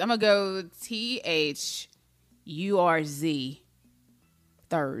 Thurs. I'm gonna go Thurz.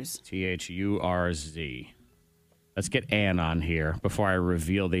 Thurs. Thurz. Let's get Ann on here before I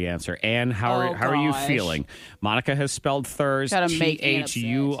reveal the answer. Ann, how are you gosh. feeling? Monica has spelled Thurz. Gotta make Ann upset.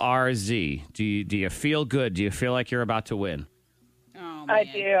 Thurz. Do you feel good? Do you feel like you're about to win? Oh, man. I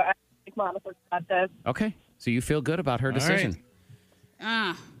do. I think Monica got this. Okay, so you feel good about her decision.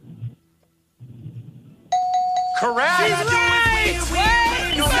 Ah. Correct.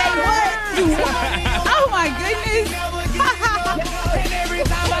 Oh, my goodness.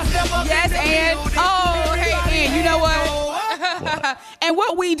 Yes, Ann. Oh, hey, Ann, you know what? And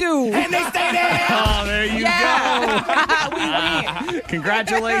what we do. And they stay there. Oh, there you Yeah. We win. go.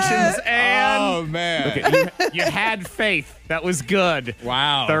 Congratulations, Ann. Oh, man. Look at you had faith. That was good.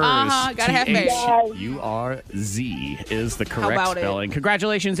 Wow. Thurz. Gotta have faith. Thurz is the correct about it? spelling.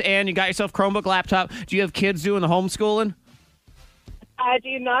 Congratulations, Ann. You got yourself a Chromebook laptop. Do you have kids doing the homeschooling? I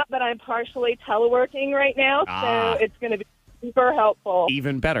do not, but I'm partially teleworking right now, so it's going to be super helpful.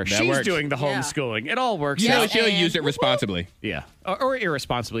 Even better. That She's works. doing the Yeah. homeschooling. It all works So out. she'll use it responsibly. Yeah. Or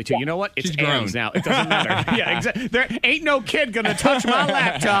irresponsibly, too. You know what? It's She's grown. Ann's now. It doesn't matter. Yeah, exactly. There ain't no kid going to touch my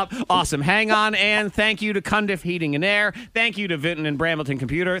laptop. Awesome. Hang on, Ann. Thank you to Cundiff Heating and Air. Thank you to Vinton and Brambleton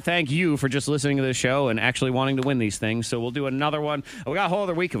Computer. Thank you for just listening to the show and actually wanting to win these things. So we'll do another one. We got a whole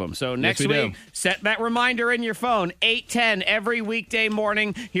other week of them. So next we do. week, set that reminder in your phone. 8:10 every weekday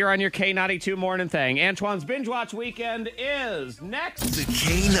morning here on your K92 Morning Thing. Antoine's Binge Watch Weekend is next. The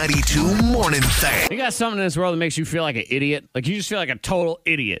K92 Morning Thing. You got something in this world that makes you feel like an idiot. Like you just feel like a total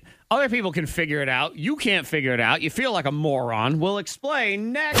idiot. Other people can figure it out. You can't figure it out. You feel like a moron. We'll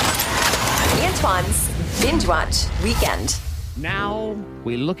explain next. Antoine's Binge Watch Weekend. Now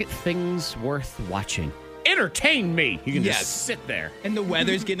we look at things worth watching. Entertain me. You can Yes. just sit there. And the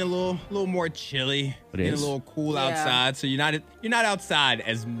weather's getting a little more chilly. It getting is. a little cool Yeah. outside, so you're not outside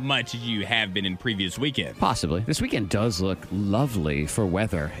as much as you have been in previous weekends. Possibly. This weekend does look lovely for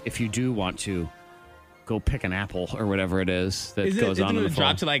weather. If you do want to go pick an apple or whatever it is that goes on in Isn't the it fall.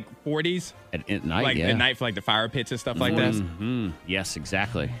 drop to like 40s? At night, Like yeah. at night for like the fire pits and stuff like that. Mhm. Yes,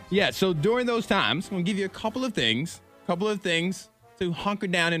 exactly. Yeah, so during those times, I'm going to give you a couple of things to hunker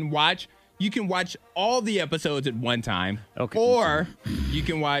down and watch. You can watch all the episodes at one time. Okay. Or you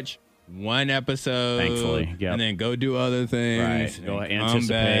can watch one episode. Thankfully, yep. And then go do other things. Right. Go and come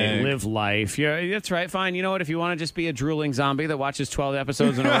anticipate, back. live life. Yeah, that's right. Fine. You know what? If you want to just be a drooling zombie that watches 12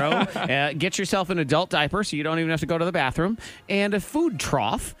 episodes in a row, get yourself an adult diaper so you don't even have to go to the bathroom, and a food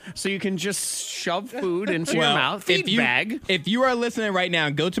trough so you can just shove food into your mouth. Feed bag. If you are listening right now,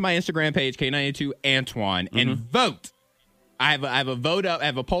 go to my Instagram page, K92 Antoine, and vote. I have a vote up. I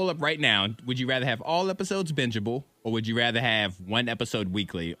have a poll up right now. Would you rather have all episodes bingeable, or would you rather have one episode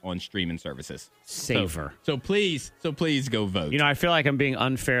weekly on streaming services? Savor. So please go vote. You know, I feel like I'm being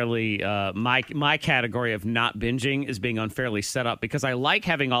unfairly, my category of not binging is being unfairly set up because I like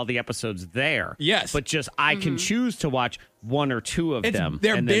having all the episodes there. Yes. But just I can choose to watch one or two of them.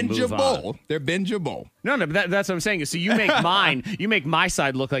 They're and then move on. bingeable. They're bingeable. No, but that's what I'm saying. So you make my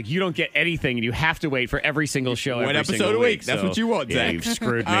side look like you don't get anything and you have to wait for every single show One every episode single a week. week. That's So, what you want, yeah, Zach. you've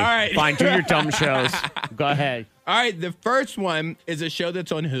screwed me. All right. Fine, do your dumb shows. Go ahead. All right, the first one is a show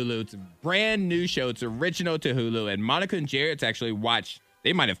that's on Hulu. It's a brand new show. It's original to Hulu, and Monica and Jared's actually watched.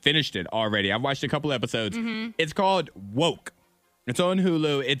 They might have finished it already. I've watched a couple episodes. It's called Woke. It's on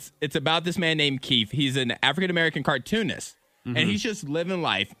Hulu. It's about this man named Keith. He's an African-American cartoonist, and he's just living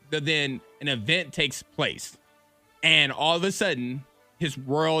life. But then an event takes place, and all of a sudden, his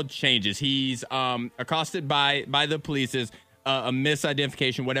world changes. He's accosted by the police. A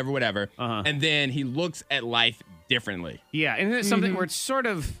misidentification, whatever. And then he looks at life differently. Yeah, and it's something where it's sort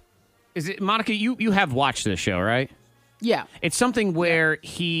of is it Monica, you have watched this show, right? Yeah. It's something where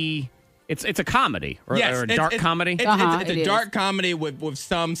it's a comedy or a dark comedy. It's it a is. dark comedy with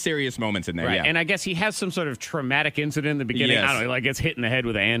some serious moments in there. Right. Yeah. And I guess he has some sort of traumatic incident in the beginning. Yes. I don't know, like gets hit in the head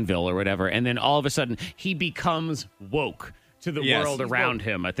with an anvil or whatever. And then all of a sudden he becomes woke to the Yes. world around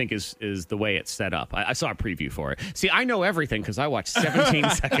him, I think is the way it's set up. I saw a preview for it. See, I know everything because I watched 17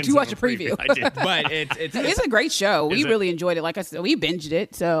 seconds. You watched of a preview. I did. But it's It's a great show. We Is it? really enjoyed it. Like I said, we binged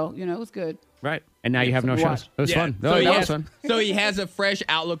it, so it was good. Right. And now you have no Watch. shows. It was fun. So No, he that was has- fun. So he has a fresh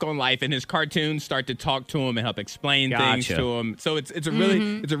outlook on life, and his cartoons start to talk to him and help explain things Gotcha. to him. So it's a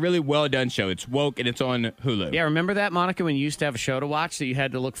really well done show. It's woke and it's on Hulu. Yeah, remember that, Monica, when you used to have a show to watch that you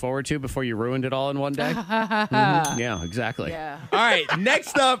had to look forward to before you ruined it all in one day? Mhm. Yeah, exactly. Yeah. All right,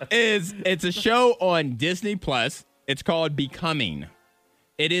 next up it's a show on Disney Plus. It's called Becoming.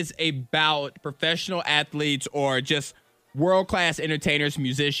 It is about professional athletes or just world-class entertainers,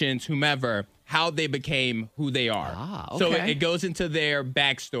 musicians, whomever, how they became who they are. So it goes into their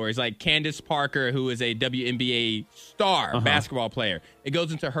backstories, like Candace Parker, who is a WNBA star basketball player. It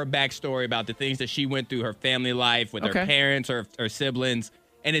goes into her backstory about the things that she went through, her family life with her parents or her siblings.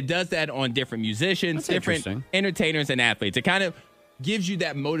 And it does that on different musicians, different entertainers and athletes. It kind of gives you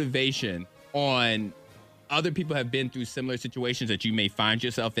that motivation on other people have been through similar situations that you may find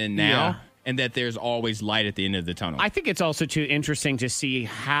yourself in now. And that there's always light at the end of the tunnel. I think it's also too interesting to see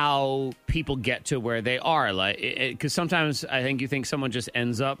how people get to where they are. Like, because sometimes I think you think someone just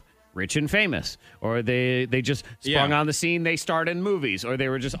ends up rich and famous, or they just sprung on the scene. They starred in movies, or they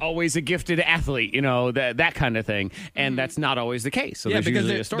were just always a gifted athlete. You know, that kind of thing. And that's not always the case. So there's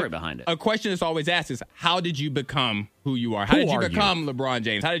usually a story behind it. A question that's always asked is, how did you become who you are? How did you become LeBron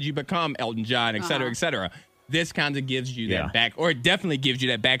James? How did you become Elton John, et cetera, et cetera? This kind of gives you that back, or it definitely gives you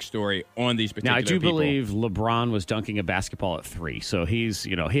that backstory on these particular people. Now, I do believe LeBron was dunking a basketball at 3, so he's,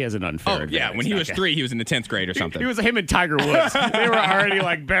 he has an unfair advantage. Yeah, when he was 3, he was in the 10th grade or something. He was him and Tiger Woods. They were already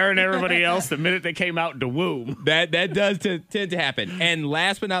like bearing everybody else the minute they came out to woo. That does tend to happen. And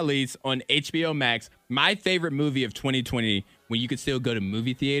last but not least, on HBO Max, my favorite movie of 2020, when you could still go to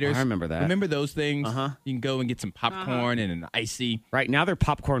movie theaters. I remember that. Remember those things? You can go and get some popcorn and an icy. Right, now they're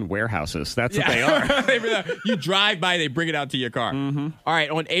popcorn warehouses. That's what they are. You drive by, they bring it out to your car. All right,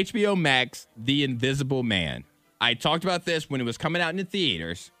 on HBO Max, The Invisible Man. I talked about this when it was coming out in the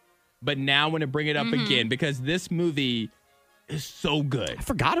theaters, but now I want to bring it up again because this movie is so good. I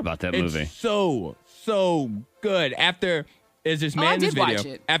forgot about that movie. It's so good. After... Is this man in this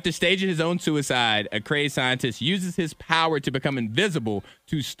video? After staging his own suicide, a crazed scientist uses his power to become invisible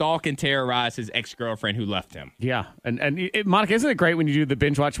to stalk and terrorize his ex-girlfriend who left him. Yeah. And Monica, isn't it great when you do the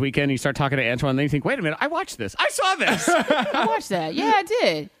binge watch weekend, you start talking to Antoine, and then you think, wait a minute, I watched this. I saw this. I watched that. Yeah, I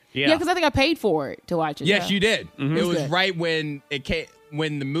did. Yeah, because I think I paid for it to watch it. Yes, you did. It was good. right when it came.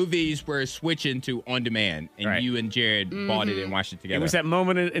 When the movies were switching to on demand, and you and Jared bought it and watched it together. It was that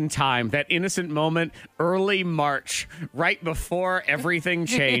moment in time, that innocent moment, early March, right before everything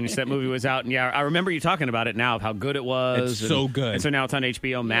changed. That movie was out, and I remember you talking about it now of how good it was. It's so good. And so now it's on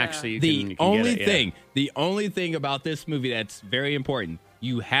HBO Max, so you can only get it. The only thing about this movie that's very important,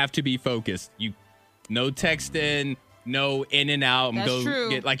 you have to be focused. No texting. No in and out. That's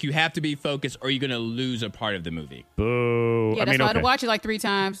true. You have to be focused or you're going to lose a part of the movie. Boo. Yeah, that's why I had to watch it like 3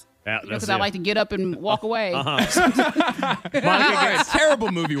 times. Because I like to get up and walk away. Monica gets a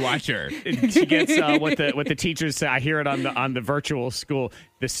terrible movie watcher. She gets what the teachers say. I hear it on the virtual school.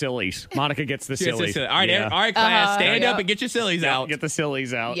 The sillies. Monica gets the sillies. All right, class, stand up and get your sillies out. Get the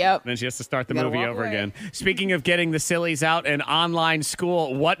sillies out. Yep. Then she has to start the movie over again. Speaking of getting the sillies out and online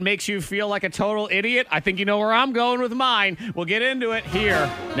school, what makes you feel like a total idiot? I think you know where I'm going with mine. We'll get into it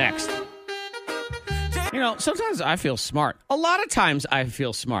here next. Sometimes I feel smart. A lot of times I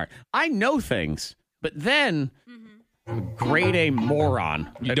feel smart. I know things, but then grade A moron.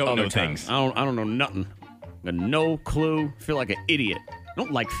 You don't know things. I don't know nothing. Got no clue. Feel like an idiot. I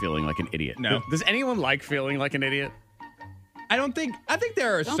don't like feeling like an idiot. No. Does anyone like feeling like an idiot? I think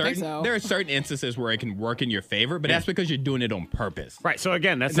there are certain instances where it can work in your favor, but that's because you're doing it on purpose. Right. So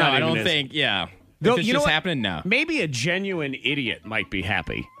again, that's no, not. I don't think. If it's just happening now. Maybe a genuine idiot might be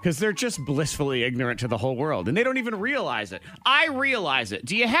happy because they're just blissfully ignorant to the whole world and they don't even realize it. I realize it.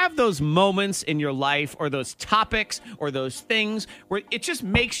 Do you have those moments in your life or those topics or those things where it just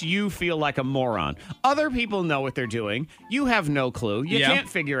makes you feel like a moron? Other people know what they're doing. You have no clue. You can't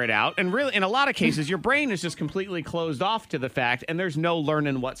figure it out. And really, in a lot of cases, your brain is just completely closed off to the fact and there's no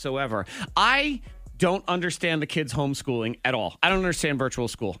learning whatsoever. I don't understand the kids' homeschooling at all. I don't understand virtual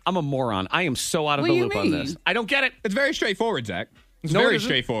school. I'm a moron. I am so out of the loop on this. I don't get it. It's very straightforward, Zach. It's very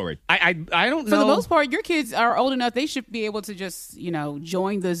straightforward. I don't know. For the most part, your kids are old enough. They should be able to just,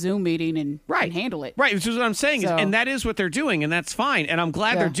 join the Zoom meeting and handle it. Right. Which is what I'm saying. And that is what they're doing. And that's fine. And I'm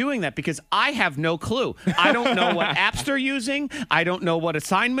glad they're doing that because I have no clue. I don't know what apps they're using. I don't know what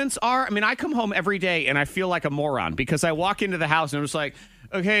assignments are. I mean, I come home every day and I feel like a moron because I walk into the house and I'm just like,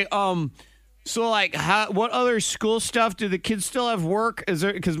 okay, so, what other school stuff? Do the kids still have work?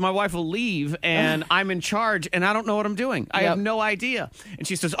 Because my wife will leave, and I'm in charge, and I don't know what I'm doing. I have no idea. And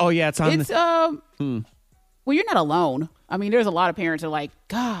she says, oh, yeah, it's on. Well, you're not alone. I mean, there's a lot of parents who are like,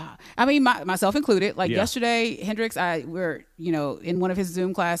 God. I mean, myself included. Yesterday, Hendrix, we're, in one of his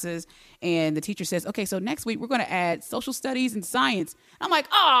Zoom classes, and the teacher says, okay, so next week we're going to add social studies and science. I'm like,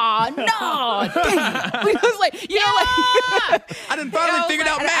 oh, no, damn. We was like, I done finally figured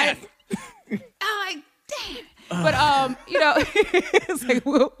out math. Damn. But it's like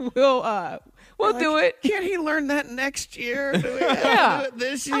we'll We'll do it. Can't he learn that next year? Do we Yeah. have to do it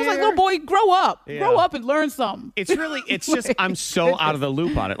this year? I was like, little boy, grow up. Yeah. Grow up and learn something. It's just, I'm so out of the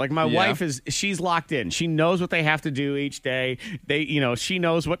loop on it. Like my Yeah. wife she's locked in. She knows what they have to do each day. She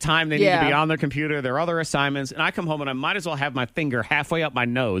knows what time they need to be on their computer, their other assignments. And I come home and I might as well have my finger halfway up my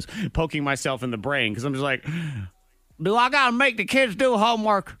nose, poking myself in the brain. Cause I'm just like, do I got to make the kids do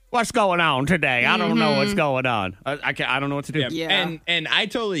homework? What's going on today? I don't know what's going on. I don't know what to do. Yeah. And I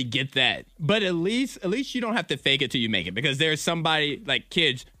totally get that. But at least you don't have to fake it till you make it, because there's somebody like,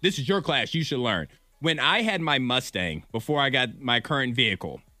 kids, this is your class, you should learn. When I had my Mustang before I got my current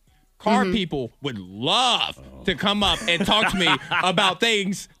vehicle, car people would love to come up and talk to me about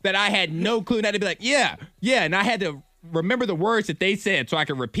things that I had no clue. And I'd be like, yeah. And I had to remember the words that they said so I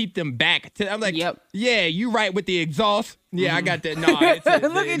could repeat them back. I'm like, yeah, you right with the exhaust. Yeah, I got that. No, it's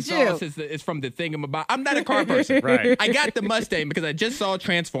Look at exhaust is from the thingamabob. I'm not a car person. Right. I got the Mustang because I just saw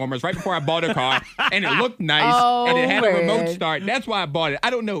Transformers right before I bought a car, and it looked nice, and it had a remote start. That's why I bought it. I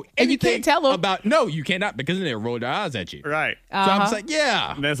don't know anything and you can't tell them about. No, you cannot, because then they'll roll their eyes at you. Right. So I'm just like,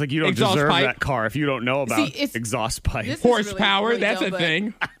 yeah. And that's like, you don't Exhaust deserve pipe. that car if you don't know about it's- exhaust pipe. this is Horsepower, really that's dumb, a but-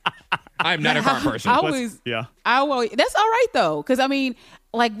 thing. I'm not a car person. I always, that's all right though, because I mean,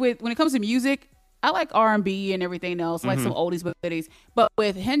 like when it comes to music, I like R&B and everything else, like some oldies but goodies. But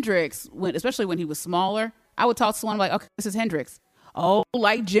with Hendrix, especially when he was smaller, I would talk to someone like, okay, this is Hendrix. Oh,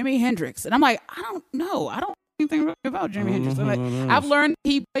 like Jimi Hendrix, and I'm like, I don't know, I don't know anything really about Jimi Hendrix. I'm like, I've learned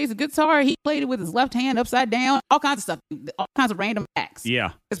he plays a guitar. He played it with his left hand upside down, all kinds of stuff, all kinds of random acts.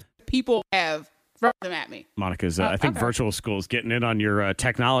 Yeah. People have thrown them at me. Monica's, I think virtual school's getting in on your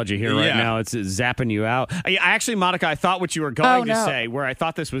technology here right Yeah. now. It's zapping you out. I actually, Monica, I thought what you were going to say, where I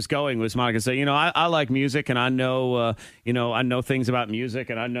thought this was going, was Monica say, I like music, and I know, I know things about music,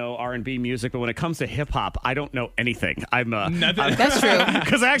 and I know R&B music, but when it comes to hip hop, I don't know anything. That's true.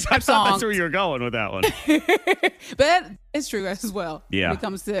 Because actually, I thought that's where you were going with that one. But it's true as well. Yeah. When it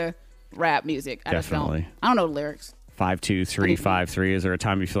comes to rap music, Definitely. I don't know the lyrics. 52353. Is there a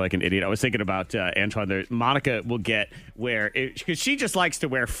time you feel like an idiot? I was thinking about Antoine. Monica will get because she just likes to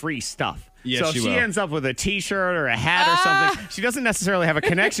wear free stuff. Yes, so if she will. ends up with a T-shirt or a hat or something, she doesn't necessarily have a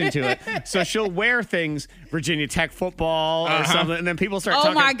connection to it. So she'll wear things, Virginia Tech football or something, and then people start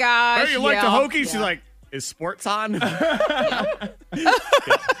talking. Oh my gosh! Hey, you like the Hokies? She's like, is sports on? No,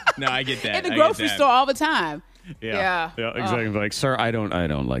 I get that. In the grocery store all the time. Yeah, exactly. Like, sir, I don't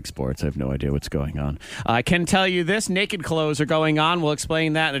like sports. I have no idea what's going on. I can tell you this: naked clothes are going on. We'll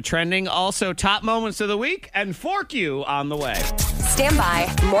explain that in a trending. Also, top moments of the week and Fork You on the way. Stand by.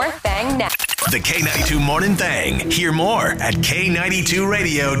 More Thang next. The K92 Morning Thang. Hear more at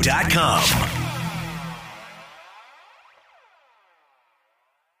K92Radio.com.